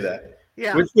to hear that.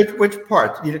 Yeah. Which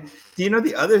parts? Do you know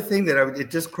the other thing that it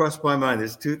just crossed my mind?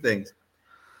 There's two things.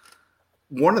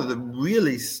 One of the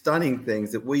really stunning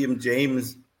things that William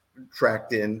James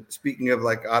tracked in, speaking of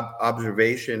like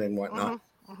observation and whatnot,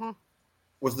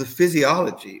 was the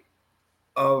physiology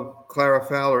of Clara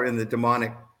Fowler in the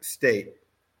demonic state.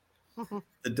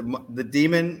 The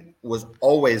demon was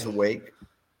always awake,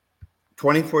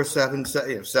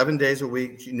 24/7, 7 days a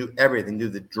week. She knew everything, knew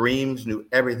the dreams, knew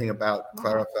everything about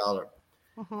Clara Fowler.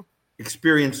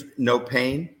 Experienced no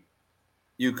pain.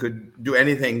 You could do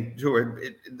anything to her.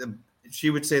 She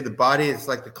would say the body is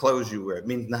like the clothes you wear. It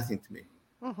means nothing to me.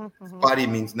 The body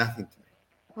means nothing to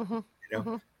me.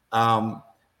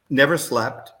 Never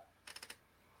slept,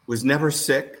 was never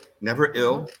sick, never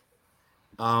ill.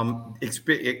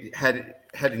 Had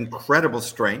incredible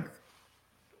strength.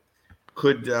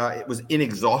 It was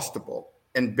inexhaustible,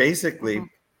 and basically,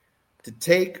 to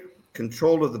take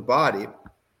control of the body,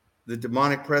 the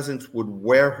demonic presence would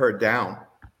wear her down.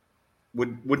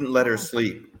 Wouldn't let her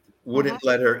sleep. Wouldn't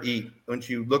let her eat. When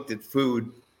she looked at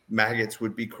food, maggots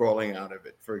would be crawling out of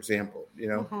it. For example,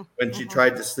 when she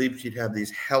tried to sleep, she'd have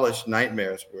these hellish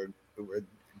nightmares where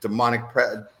demonic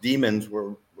demons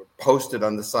were posted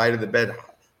on the side of the bed,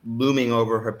 looming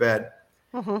over her bed.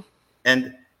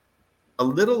 And a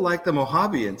little like the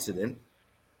Mojave incident,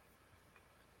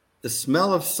 the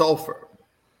smell of sulfur.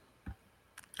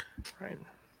 Right.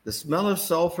 The smell of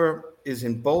sulfur is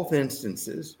in both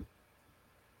instances.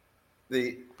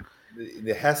 The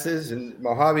Hesses and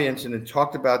Mojave incident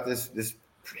talked about this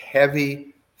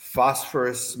heavy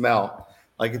phosphorus smell,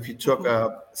 like if you took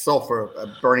a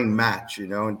burning match,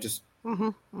 and just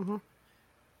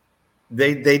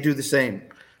they do the same.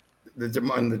 The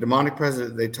demonic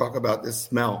presence, they talk about this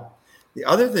smell. The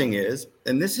other thing is,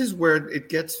 and this is where it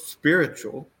gets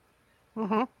spiritual,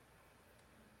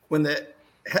 when the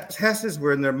Hesses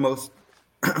were in their most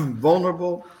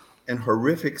vulnerable and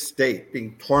horrific state,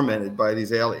 being tormented by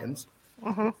these aliens,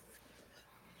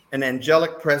 an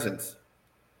angelic presence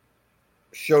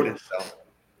showed itself.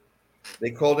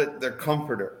 They called it their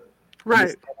comforter.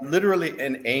 Right. Literally,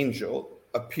 an angel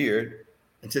appeared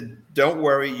and said, "Don't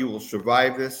worry, you will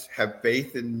survive this. Have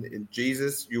faith in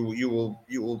Jesus. You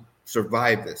will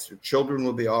survive this. Your children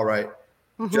will be all right.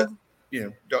 Just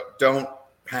don't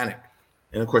panic."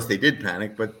 And of course, they did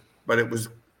panic, but it was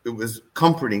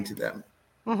comforting to them.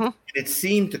 It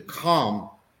seemed to calm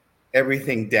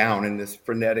everything down in this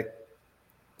frenetic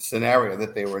scenario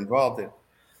that they were involved in.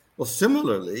 Well,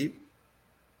 similarly,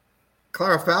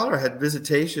 Clara Fowler had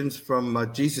visitations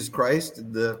from Jesus Christ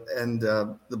and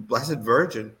the Blessed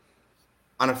Virgin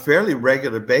on a fairly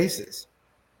regular basis,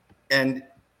 and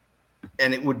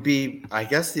it would be, I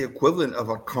guess, the equivalent of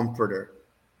a comforter,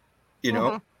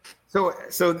 So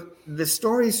the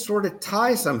stories sort of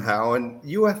tie somehow, and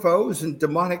UFOs and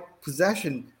demonic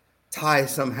possession tie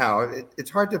somehow. It's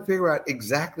hard to figure out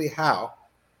exactly how,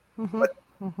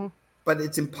 but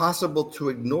it's impossible to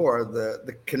ignore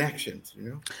the connections,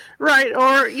 Right.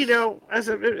 Or, as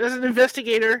an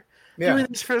investigator doing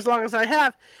this for as long as I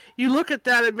have, you look at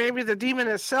that and maybe the demon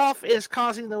itself is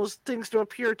causing those things to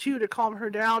appear too, to calm her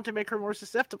down, to make her more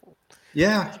susceptible.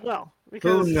 Yeah. As well.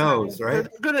 Because, who knows, right?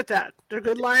 They're good at that. They're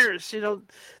good liars.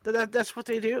 That's what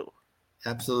they do.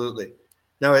 Absolutely.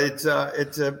 No, it's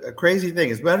a crazy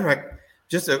thing. As a matter of fact,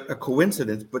 just a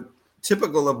coincidence, but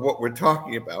typical of what we're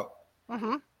talking about.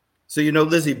 So,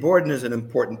 Lizzie Borden is an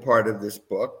important part of this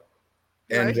book.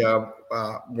 And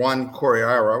Juan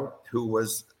Correaro, who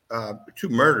was 2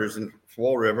 murders in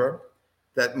Fall River,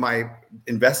 that my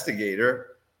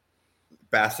investigator,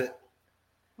 Bassett,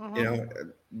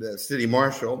 the city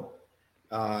marshal,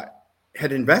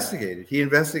 had investigated. He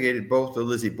investigated both the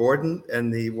Lizzie Borden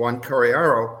and the Juan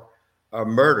Correaro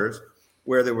murders,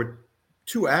 where there were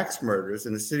two axe murders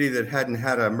in a city that hadn't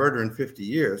had a murder in 50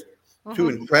 years, two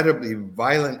Mm-hmm. incredibly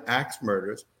violent axe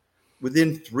murders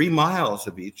within 3 miles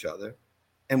of each other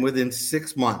and within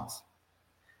 6 months.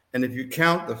 And if you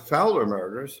count the Fowler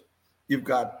murders, you've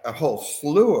got a whole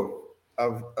slew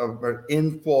of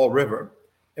in Fall River.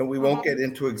 And we won't Mm-hmm. get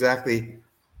into exactly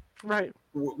Right.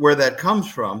 where that comes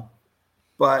from,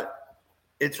 but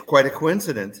it's quite a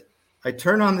coincidence. I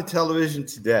turn on the television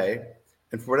today,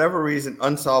 and for whatever reason,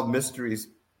 Unsolved Mysteries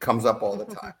comes up all the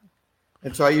time.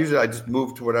 And so I just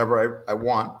move to whatever I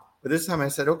want. But this time I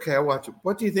said, okay, I'll watch it.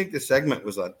 What do you think the segment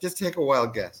was on? Just take a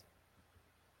wild guess.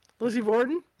 Lizzie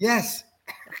Borden? Yes.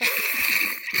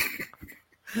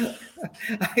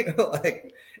 I go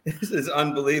like, this is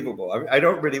unbelievable. I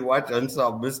don't really watch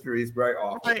Unsolved Mysteries very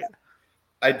often. Right.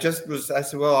 I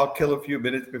said, well, I'll kill a few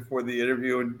minutes before the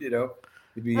interview and,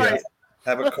 maybe Right.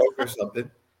 have a Coke or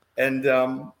something. And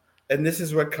this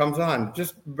is what comes on.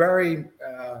 Just very,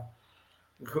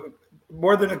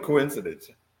 more than a coincidence.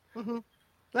 Mm-hmm.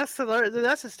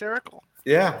 That's hysterical.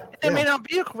 Yeah. It may not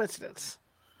be a coincidence.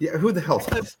 Yeah. Who the hell?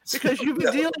 Because you've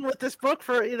been dealing with this book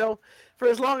for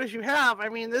as long as you have. I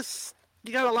mean,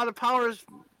 you got a lot of powers.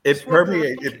 It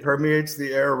permeates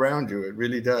the air around you. It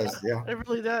really does. Yeah. It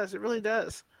really does. It really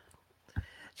does.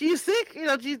 Do you think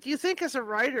do you think as a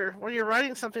writer, when you're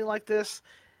writing something like this,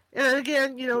 and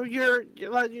again, you're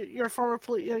a former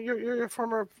you're a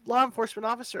former law enforcement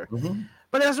officer, Mm-hmm.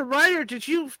 but as a writer, did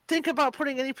you think about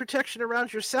putting any protection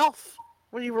around yourself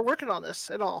when you were working on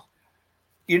this at all?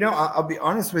 I'll be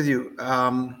honest with you.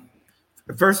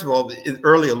 First of all,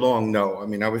 early along, no. I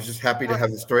mean, I was just happy to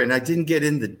have the story, and I didn't get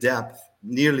in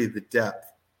nearly the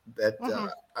depth that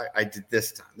I did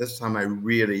this time. This time, I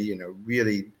really,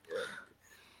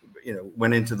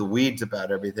 went into the weeds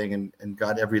about everything and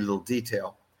got every little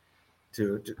detail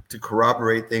to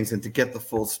corroborate things and to get the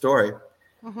full story.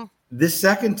 Mm-hmm. This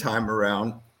second time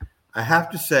around, I have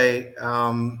to say,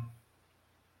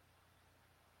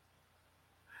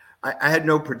 I had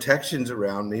no protections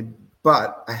around me,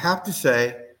 but I have to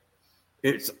say,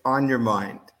 it's on your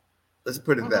mind. Let's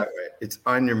put it that way. It's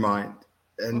on your mind,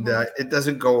 and it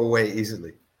doesn't go away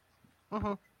easily.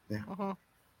 Mm-hmm. Yeah. Mm-hmm.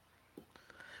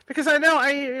 Because I know,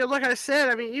 like I said,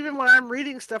 I mean, even when I'm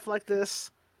reading stuff like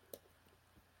this,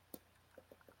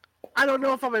 I don't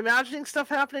know if I'm imagining stuff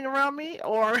happening around me,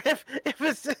 or if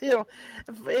it's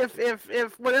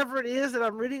if whatever it is that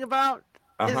I'm reading about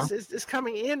is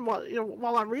coming in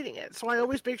while I'm reading it. So I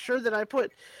always make sure that I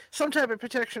put some type of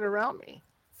protection around me.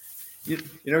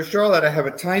 Charlotte, I have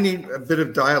a tiny bit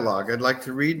of dialogue I'd like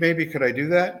to read. Maybe could I do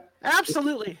that?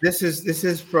 Absolutely. This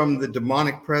is from the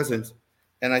demonic presence,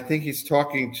 and I think he's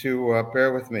talking to.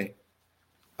 Bear with me.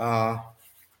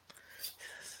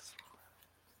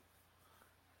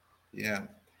 Yeah,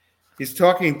 he's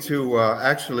talking to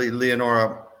actually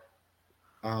Leonora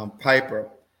Piper,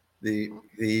 the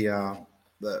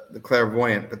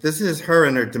clairvoyant. But this is her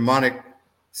in her demonic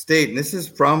state, and this is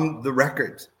from the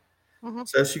records. Mm-hmm.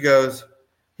 So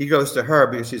he goes to her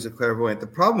because she's a clairvoyant. The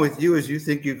problem with you is you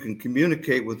think you can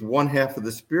communicate with one half of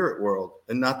the spirit world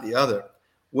and not the other.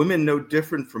 Women no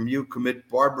different from you commit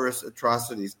barbarous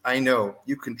atrocities. I know.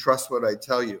 You can trust what I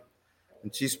tell you.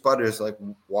 And she sputters like,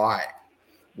 why?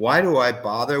 Why do I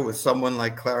bother with someone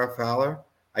like Clara Fowler?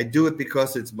 I do it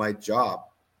because it's my job.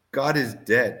 God is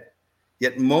dead.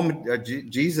 Yet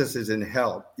Jesus is in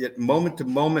hell. Yet moment to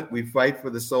moment we fight for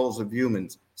the souls of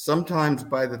humans, sometimes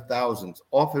by the thousands,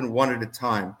 often one at a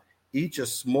time, each a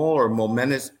small or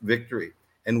momentous victory.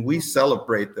 And we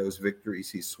celebrate those victories,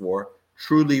 he swore.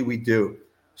 Truly we do.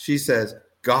 She says,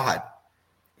 God.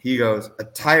 He goes, a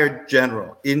tired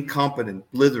general, incompetent,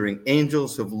 blithering.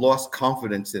 Angels have lost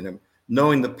confidence in him,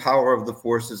 knowing the power of the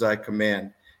forces I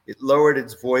command. It lowered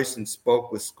its voice and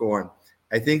spoke with scorn.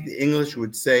 I think the English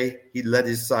would say he let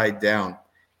his side down.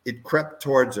 It crept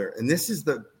towards her. And this is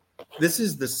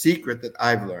the secret that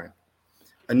I've learned.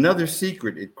 Another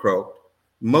secret, it croaked.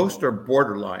 Most are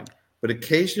borderline, but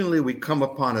occasionally we come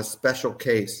upon a special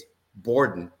case.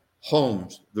 Borden,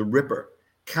 Holmes, the Ripper,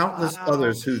 countless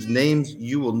others whose names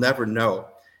you will never know.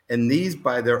 And these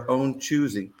by their own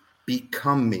choosing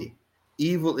become me,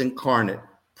 evil incarnate,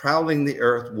 prowling the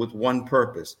earth with one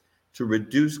purpose, to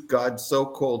reduce God's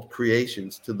so-called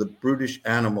creations to the brutish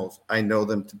animals I know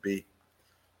them to be.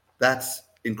 That's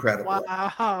incredible.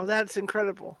 Wow, that's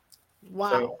incredible.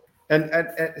 Wow.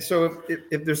 So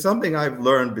if there's something I've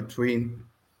learned between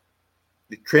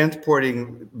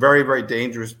transporting very, very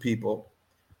dangerous people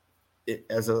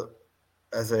as a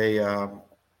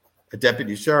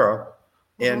deputy sheriff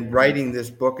and writing this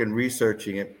book and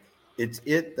researching it, it's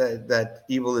that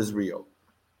evil is real.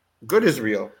 Good is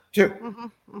real too,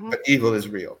 but evil is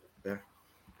real. Yeah.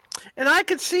 And I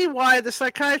could see why the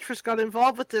psychiatrist got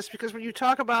involved with this, because when you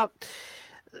talk about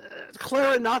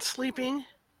Clara not sleeping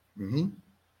Mm-hmm.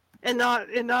 and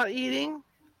not eating,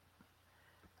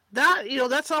 that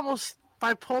that's almost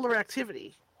bipolar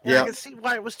activity. And I Yeah, can see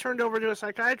why it was turned over to a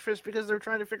psychiatrist, because they're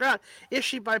trying to figure out, is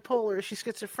she bipolar? Is she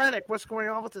schizophrenic? What's going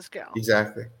on with this gal?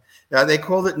 exactly. Yeah, they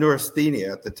called it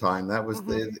neurasthenia at the time. That was Mm-hmm.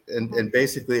 Mm-hmm. and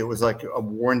basically it was like a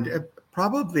warned,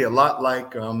 probably a lot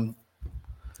like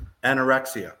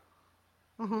anorexia,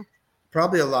 Mm-hmm.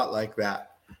 probably a lot like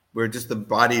that, where just the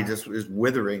body just is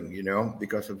withering,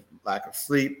 because of lack of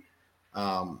sleep,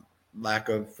 lack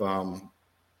of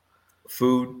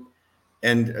food,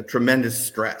 and a tremendous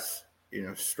stress,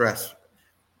 stress.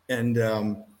 And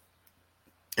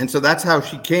so that's how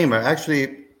she came.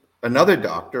 Actually, another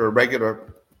doctor, a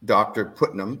regular doctor,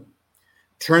 Putnam,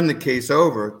 turned the case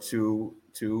over to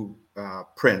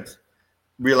Prince,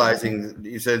 realizing that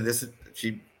he said this is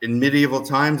she in medieval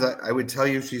times. I would tell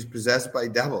you she's possessed by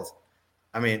devils.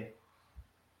 I mean,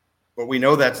 but we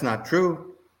know that's not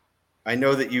true. I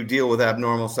know that you deal with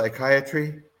abnormal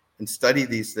psychiatry and study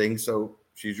these things, so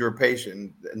she's your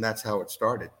patient, and that's how it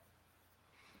started.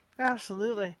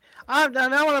 Absolutely. And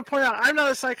I want to point out, I'm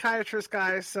not a psychiatrist,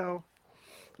 guys, so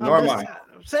I'm Nor am just I.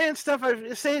 saying stuff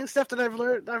that I've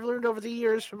learned over the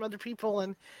years from other people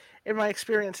and in my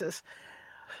experiences.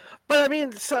 But I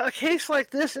mean, so a case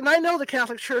like this, and I know the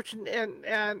Catholic Church, and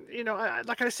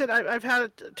like I said, I've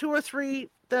had two or three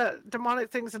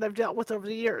demonic things that I've dealt with over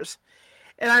the years.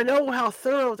 And I know how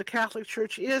thorough the Catholic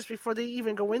Church is before they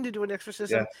even go in to do an Yes.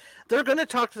 exorcism. They're going to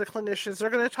talk to the clinicians.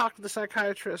 They're going to talk to the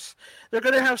psychiatrists. They're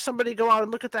going to have somebody go out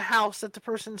and look at the house that the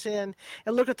person's in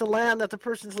and look at the land that the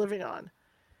person's living on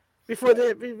before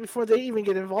they even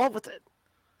get involved with it.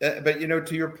 But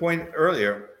to your point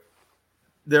earlier,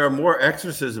 there are more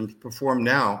exorcisms performed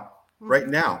now, right Mm-hmm.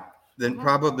 now, than Mm-hmm.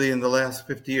 probably in the last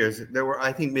 50 years. There were,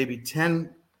 I think, maybe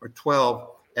 10 or 12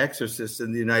 exorcists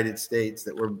in the United States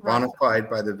that were bona Right. fide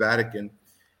by the Vatican,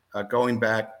 going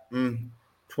back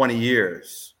 20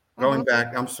 years.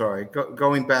 Mm-hmm.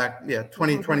 Going back, yeah,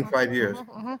 20, Mm-hmm. 25 years.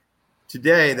 Mm-hmm.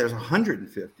 Today, there's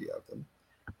 150 of them,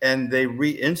 and they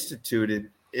reinstituted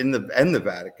in the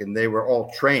Vatican. They were all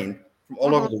trained from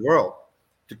all over Mm-hmm. the world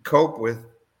to cope with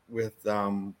with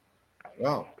demonic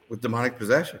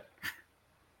possession.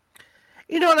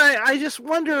 And I just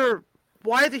wonder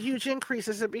why the huge increase.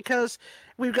 Is it because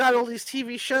we've got all these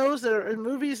TV shows that are in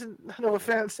movies, and no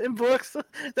offense, in books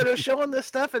that are showing this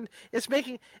stuff, and it's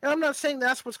making. And I'm not saying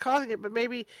that's what's causing it, but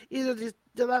maybe either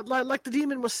like the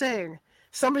demon was saying,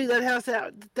 somebody that has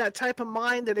that type of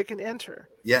mind that it can enter.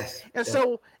 Yes. And Yes.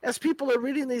 so as people are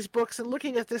reading these books and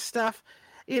looking at this stuff,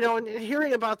 and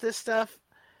hearing about this stuff,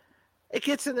 it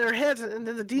gets in their heads, and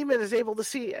then the demon is able to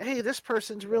see, hey, this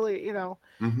person's really,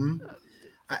 Mm-hmm.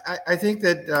 I think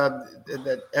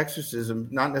that exorcism,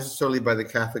 not necessarily by the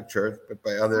Catholic Church, but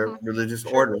by other mm-hmm, religious sure,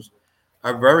 orders,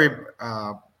 are very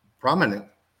prominent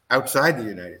outside the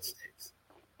United States,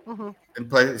 mm-hmm, in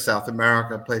places, South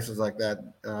America, places like that,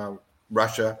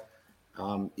 Russia,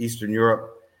 Eastern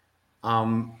Europe.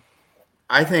 Um,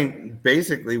 I think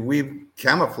basically we've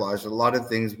camouflaged a lot of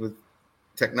things with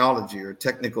technology or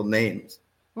technical names.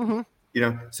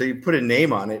 mm-hmm, So you put a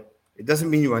name on it. It doesn't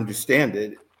mean you understand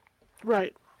it.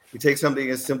 right, We take something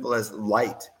as simple as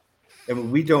light,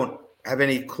 and we don't have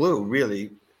any clue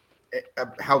really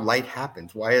how light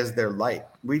happens. Why is there light?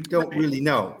 We don't right, really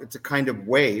know. It's a kind of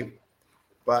wave,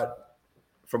 but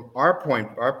from our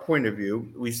point of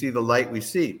view, we see the light we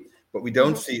see, but we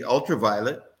don't mm-hmm, see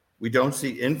ultraviolet, we don't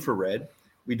see infrared,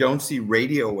 we don't see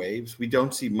radio waves, we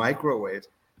don't see microwaves.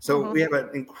 So mm-hmm, we have an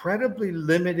incredibly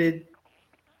limited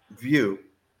view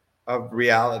of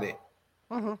reality.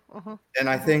 mm-hmm, mm-hmm, And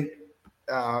I mm-hmm, think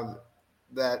uh,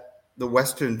 that the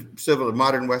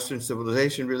modern Western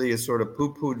civilization really has sort of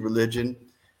poo-pooed religion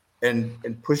and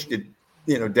pushed it,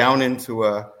 down into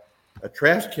a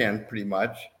trash can pretty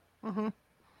much, mm-hmm,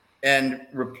 and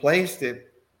replaced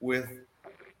it with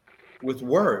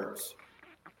words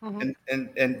mm-hmm,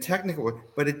 and technical words.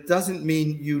 But it doesn't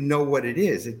mean you know what it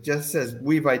is. It just says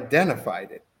we've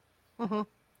identified it. mm-hmm,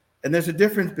 And there's a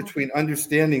difference mm-hmm. between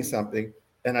understanding something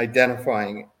and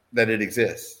identifying that it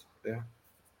exists. Yeah.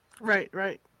 Right,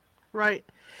 right, right.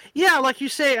 Yeah, like you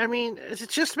say, I mean, it's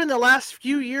just been the last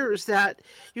few years that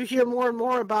you hear more and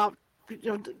more about,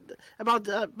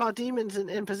 about demons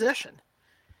and possession.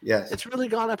 Yes. It's really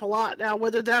gone up a lot now.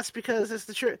 Whether that's because it's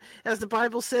the truth, as the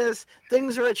Bible says,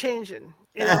 things are a changing.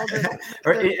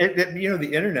 Or the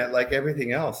internet, like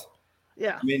everything else.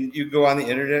 Yeah. I mean, you go on the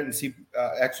internet and see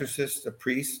exorcists, a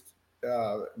priest,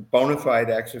 bona fide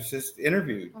exorcist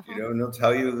interviewed, Mm-hmm. and they'll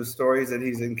tell you the stories that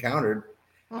he's encountered.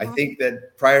 I think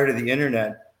that prior to the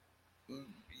internet,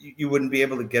 you wouldn't be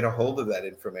able to get a hold of that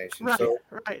information. Right, So,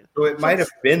 right. so it So might have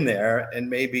been there, and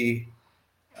maybe,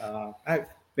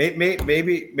 maybe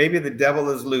the devil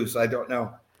is loose. I don't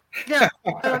know. yeah,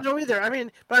 I don't know either. I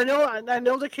mean, but I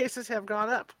know the cases have gone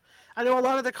up. I know a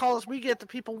lot of the calls we get, the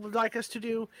people would like us to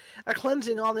do a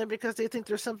cleansing on them because they think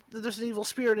there's an evil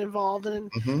spirit involved,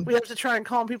 and Mm-hmm. we have to try and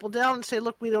calm people down and say,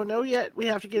 look, we don't know yet. We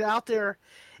have to get out there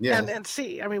Yes. and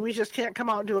see. I mean, we just can't come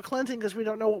out and do a cleansing because we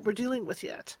don't know what we're dealing with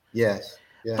yet. Yes.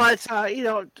 Yes. But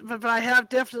but I have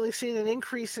definitely seen an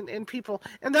increase in people,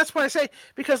 and that's why I say,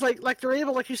 because like they're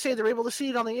able, like you say, they're able to see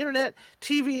it on the internet,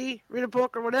 TV, read a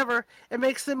book or whatever. It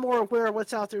makes them more aware of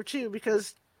what's out there too,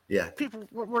 because people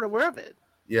weren't aware of it.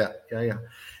 Yeah.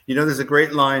 There's a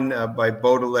great line by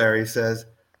Baudelaire. He says,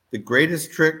 "The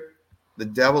greatest trick the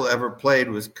devil ever played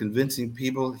was convincing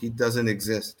people he doesn't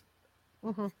exist."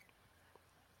 Mm-hmm.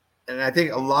 And I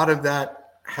think a lot of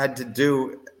that had to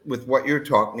do with what you're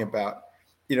talking about.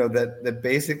 That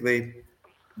basically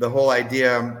the whole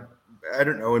idea, I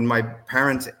don't know, in my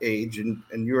parents' age and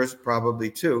yours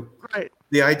probably too, right?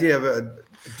 The idea of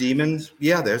demons,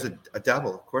 there's a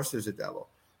devil. Of course there's a devil.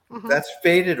 Mm-hmm. That's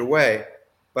faded away,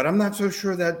 but I'm not so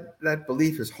sure that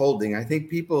belief is holding. I think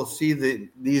people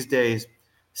these days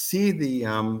see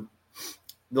the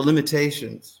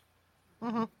limitations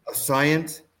mm-hmm. of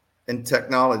science and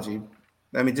technology.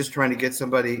 I mean, just trying to get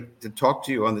somebody to talk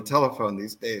to you on the telephone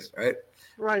these days, right?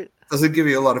 Right. Doesn't give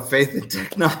you a lot of faith in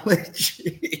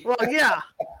technology. Well, yeah.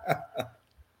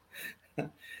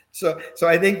 So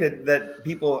I think that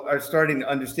people are starting to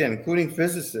understand, including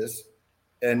physicists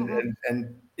and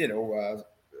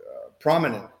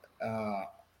prominent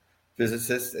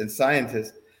physicists and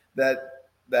scientists,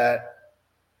 that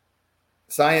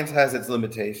science has its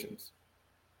limitations.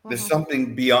 There's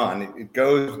something beyond. It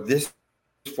goes this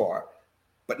far,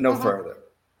 but no further.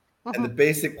 And the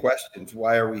basic questions: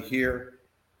 why are we here?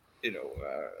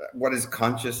 What is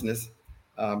consciousness?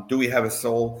 Do we have a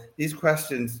soul? These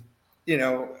questions,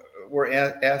 were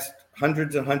asked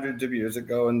hundreds and hundreds of years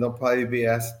ago, and they'll probably be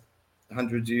asked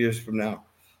hundreds of years from now.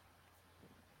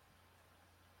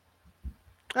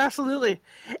 Absolutely.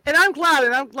 And I'm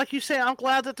glad, like you say, I'm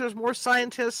glad that there's more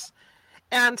scientists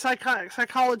and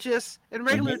psychologists and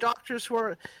regular doctors who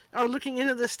are looking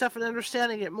into this stuff and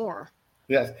understanding it more.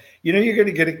 Yes. You're going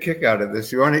to get a kick out of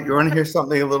this. You want to hear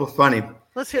something a little funny?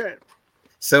 Let's hear it.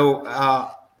 So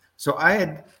I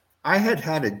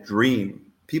had a dream.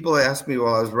 People asked me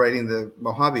while I was writing the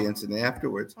Mojave incident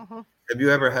afterwards, have you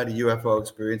ever had a UFO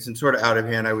experience? And sort of out of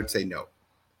hand, I would say no.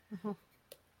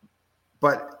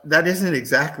 But that isn't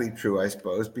exactly true, I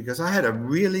suppose, because I had a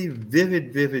really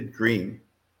vivid dream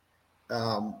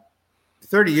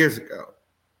 30 years ago.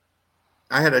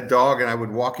 I had a dog, and I would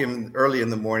walk him early in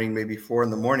the morning, maybe 4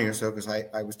 a.m. or so, because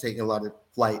I was taking a lot of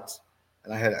flights,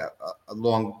 and I had a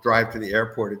long drive to the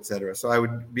airport, et cetera. So I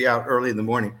would be out early in the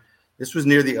morning. This was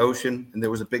near the ocean, and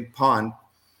there was a big pond.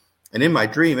 And in my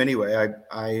dream, anyway,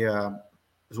 I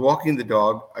was walking the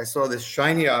dog. I saw this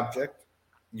shiny object,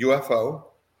 UFO,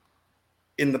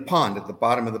 in the pond, at the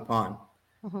bottom of the pond.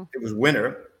 It was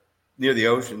winter near the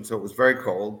ocean, so it was very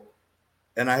cold.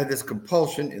 And I had this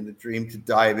compulsion in the dream to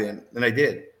dive in, and I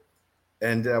did.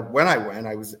 And when I went,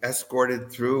 I was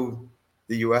escorted through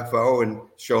the UFO and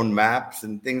shown maps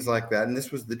and things like that. And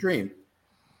this was the dream.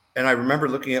 And I remember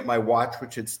looking at my watch,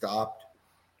 which had stopped.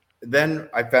 Then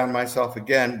I found myself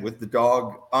again with the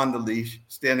dog on the leash,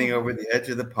 standing over the edge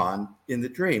of the pond in the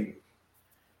dream.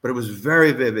 But it was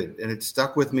very vivid, and it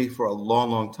stuck with me for a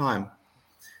long, long time.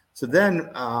 So then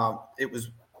it was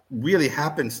really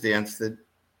happenstance that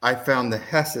I found the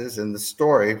Hesses and the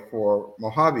story for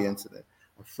Mojave incident.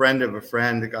 A friend of a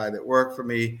friend, a guy that worked for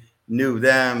me, knew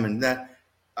them, and that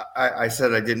I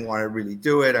said I didn't want to really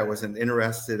do it. I wasn't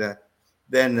interested.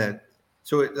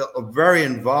 So a very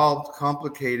involved,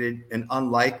 complicated, and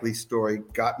unlikely story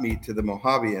got me to the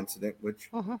Mojave incident,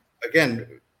 which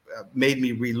again made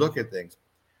me relook at things.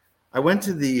 I went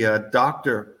to the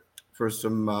doctor for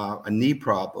a knee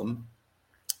problem,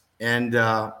 and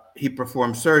he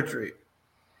performed surgery.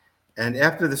 And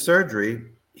after the surgery,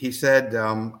 he said,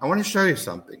 I want to show you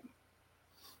something.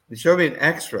 He showed me an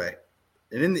X-ray.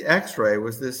 And in the X-ray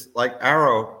was this like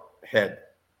arrowhead,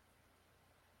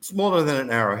 smaller than an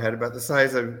arrowhead, about the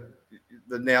size of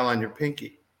the nail on your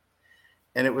pinky.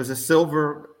 And it was a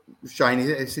silver shiny.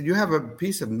 He said, you have a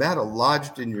piece of metal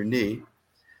lodged in your knee.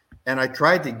 And I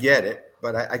tried to get it,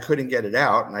 but I couldn't get it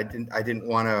out. And I didn't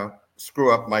want to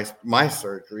screw up my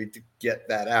surgery to get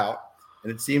that out.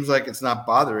 And it seems like it's not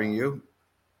bothering you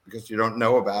because you don't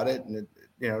know about it, and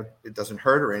it doesn't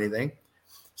hurt or anything.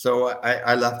 So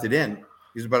I left it in.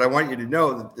 He said, but I want you to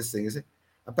know that this thing is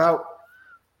about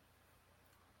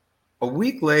a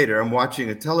week later. I'm watching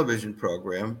a television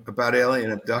program about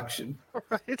alien abduction.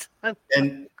 Right.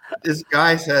 And this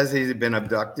guy says he's been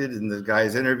abducted, and the guy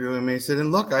is interviewing me. He said,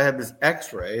 and look, I have this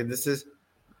x-ray, and this is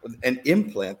an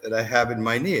implant that I have in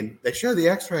my knee. And they show the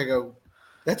x-ray. I go,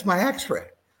 that's my x-ray.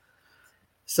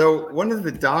 So one of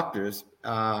the doctors,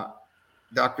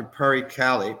 Dr. Perry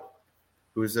Calley,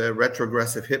 who's a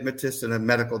retrogressive hypnotist and a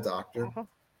medical doctor,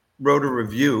 wrote a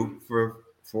review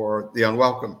for The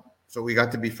Unwelcomed. So we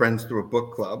got to be friends through a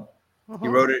book club. He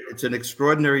wrote it. It's an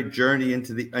extraordinary journey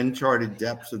into the uncharted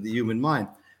depths of the human mind.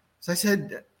 So I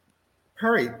said,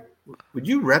 Perry, would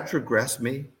you retrogress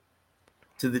me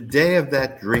to the day of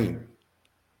that dream?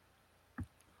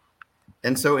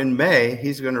 And so in May,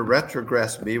 he's going to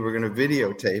retrogress me. We're going to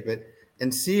videotape it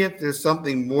and see if there's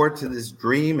something more to this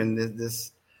dream and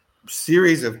this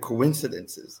series of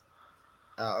coincidences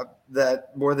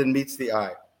that more than meets the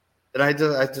eye. And I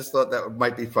just thought that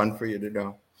might be fun for you to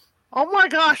know. Oh my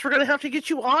gosh, we're going to have to get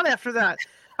you on after that.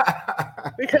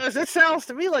 Because it sounds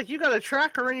to me like you got a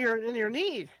tracker in your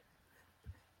knee.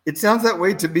 It sounds that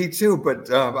way to me too,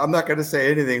 but I'm not going to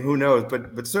say anything. Who knows?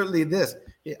 But certainly this.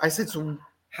 I said, so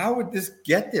how would this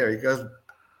get there?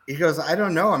 He goes, I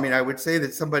don't know. I mean, I would say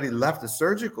that somebody left a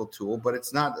surgical tool, but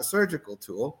it's not a surgical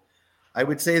tool. I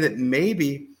would say that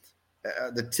maybe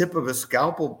the tip of a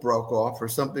scalpel broke off or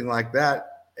something like that,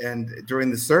 and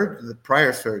during the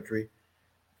prior surgery.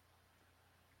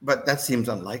 But that seems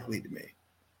unlikely to me.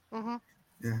 Mm-hmm.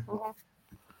 Yeah. Mm-hmm.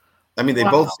 I mean, they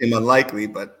both seem unlikely,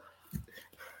 but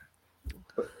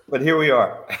here we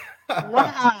are.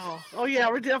 Wow. Oh yeah,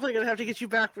 we're definitely gonna have to get you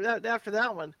back for that after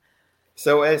that one.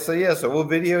 So we'll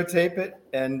videotape it,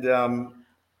 and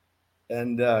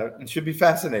it should be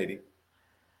fascinating.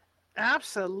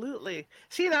 Absolutely.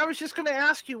 See, and I was just going to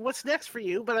ask you what's next for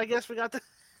you, but I guess we got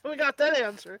that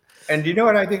answer. And you know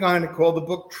what I think I'm going to call the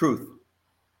book? Truth.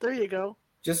 There you go.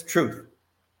 Just truth.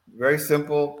 Very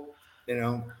simple,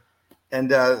 and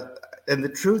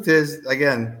the truth is,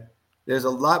 again, there's a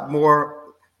lot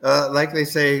more, like they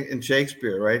say in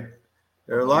Shakespeare, right?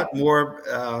 There are a lot more,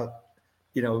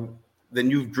 than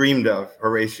you've dreamed of,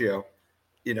 Horatio,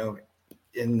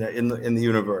 in the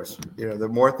universe. There are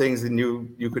more things than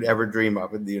you could ever dream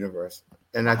of in the universe.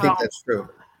 And I think that's true.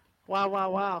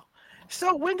 Wow.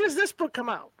 So when does this book come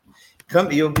out?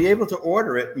 You'll be able to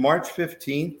order it March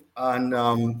 15th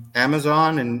on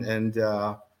Amazon and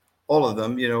all of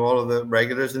them, all of the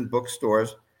regulars and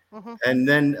bookstores. And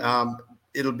then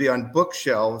it'll be on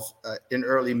bookshelves in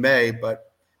early May.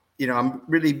 But, I'm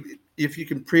really, if you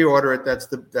can pre-order it, that's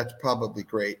probably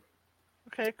great.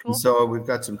 Okay, cool. And so we've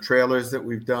got some trailers that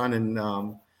we've done, and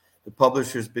the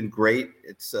publisher's been great.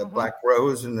 It's Black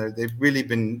Rose, and they've really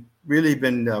been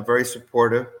very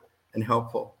supportive and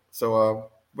helpful. So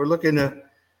we're looking to,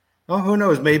 who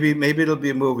knows? Maybe it'll be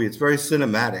a movie. It's very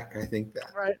cinematic. I think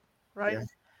that. Right. Yeah.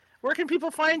 Where can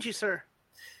people find you, sir?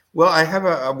 Well, I have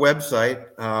a website,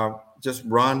 just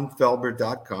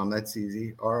ronfelber.com. That's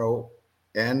easy.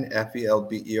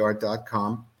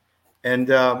 RONFELBER.com,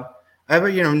 and I have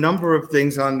a number of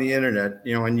things on the internet.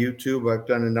 On YouTube, I've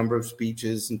done a number of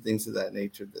speeches and things of that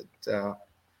nature. That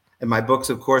and my books,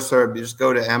 of course, are just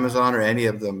go to Amazon or any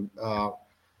of them.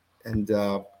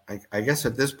 I guess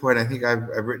at this point, I think I've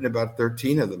written about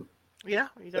 13 of them. Yeah,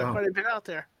 you got quite a bit out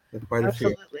there. Quite a few.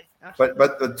 Absolutely.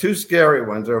 But the two scary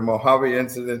ones are Mojave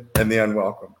Incident and The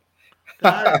Unwelcomed.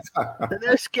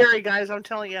 They're scary, guys. I'm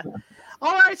telling you.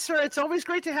 All right, sir. It's always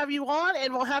great to have you on,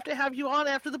 and we'll have to have you on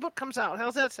after the book comes out.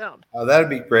 How's that sound? Oh, that'd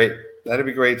be great. That'd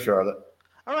be great, Charlotte.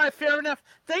 All right, fair enough.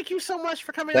 Thank you so much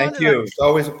for coming on. Thank you. It's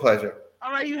always a pleasure.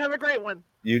 All right, you have a great one.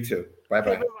 You too.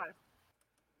 Bye-bye. Okay, bye-bye.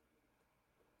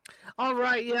 All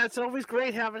right, yeah, it's always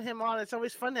great having him on. It's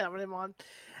always fun having him on.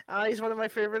 He's one of my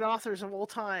favorite authors of all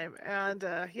time. And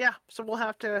so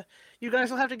you guys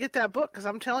will have to get that book, because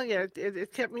I'm telling you,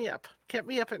 it kept me up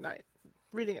at night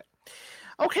reading it.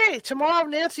 Okay, tomorrow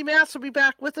Nancy Matz will be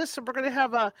back with us, and we're going to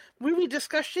have a movie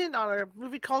discussion on a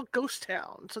movie called Ghost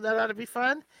Town. So that ought to be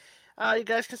fun. You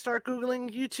guys can start Googling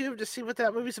YouTube to see what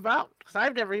that movie's about, because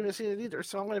I've never even seen it either,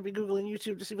 so I'm going to be Googling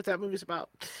YouTube to see what that movie's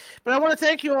about. But I want to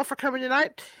thank you all for coming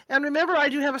tonight. And remember, I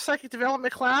do have a psychic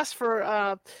development class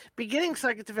for beginning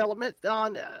psychic development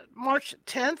on March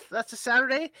 10th. That's a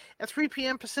Saturday at 3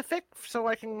 p.m. Pacific, so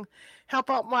I can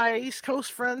help out my East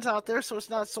Coast friends out there so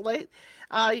it's not so late.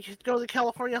 You can go to the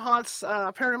California Haunts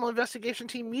Paranormal Investigation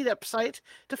Team meetup site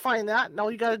to find that. And all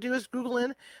you got to do is Google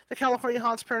in the California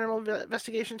Haunts Paranormal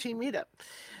Investigation Team meetup.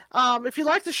 If you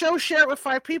like the show, share it with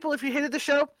 5 people. If you hated the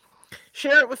show,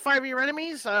 Share it with 5 of your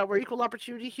enemies. We're equal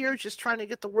opportunity here, just trying to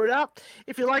get the word out.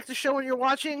 If you like the show and you're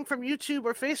watching from YouTube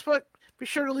or Facebook, be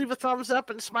sure to leave a thumbs up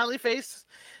and a smiley face,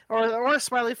 or a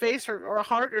smiley face, or a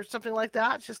heart, or something like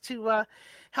that, just to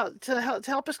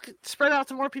help us spread out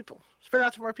to more people. Spread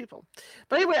out to more people.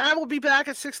 But anyway, I will be back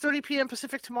at 6:30 p.m.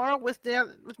 Pacific tomorrow with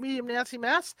Medium Nancy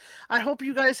Mass. I hope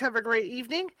you guys have a great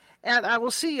evening, and I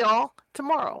will see y'all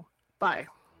tomorrow. Bye.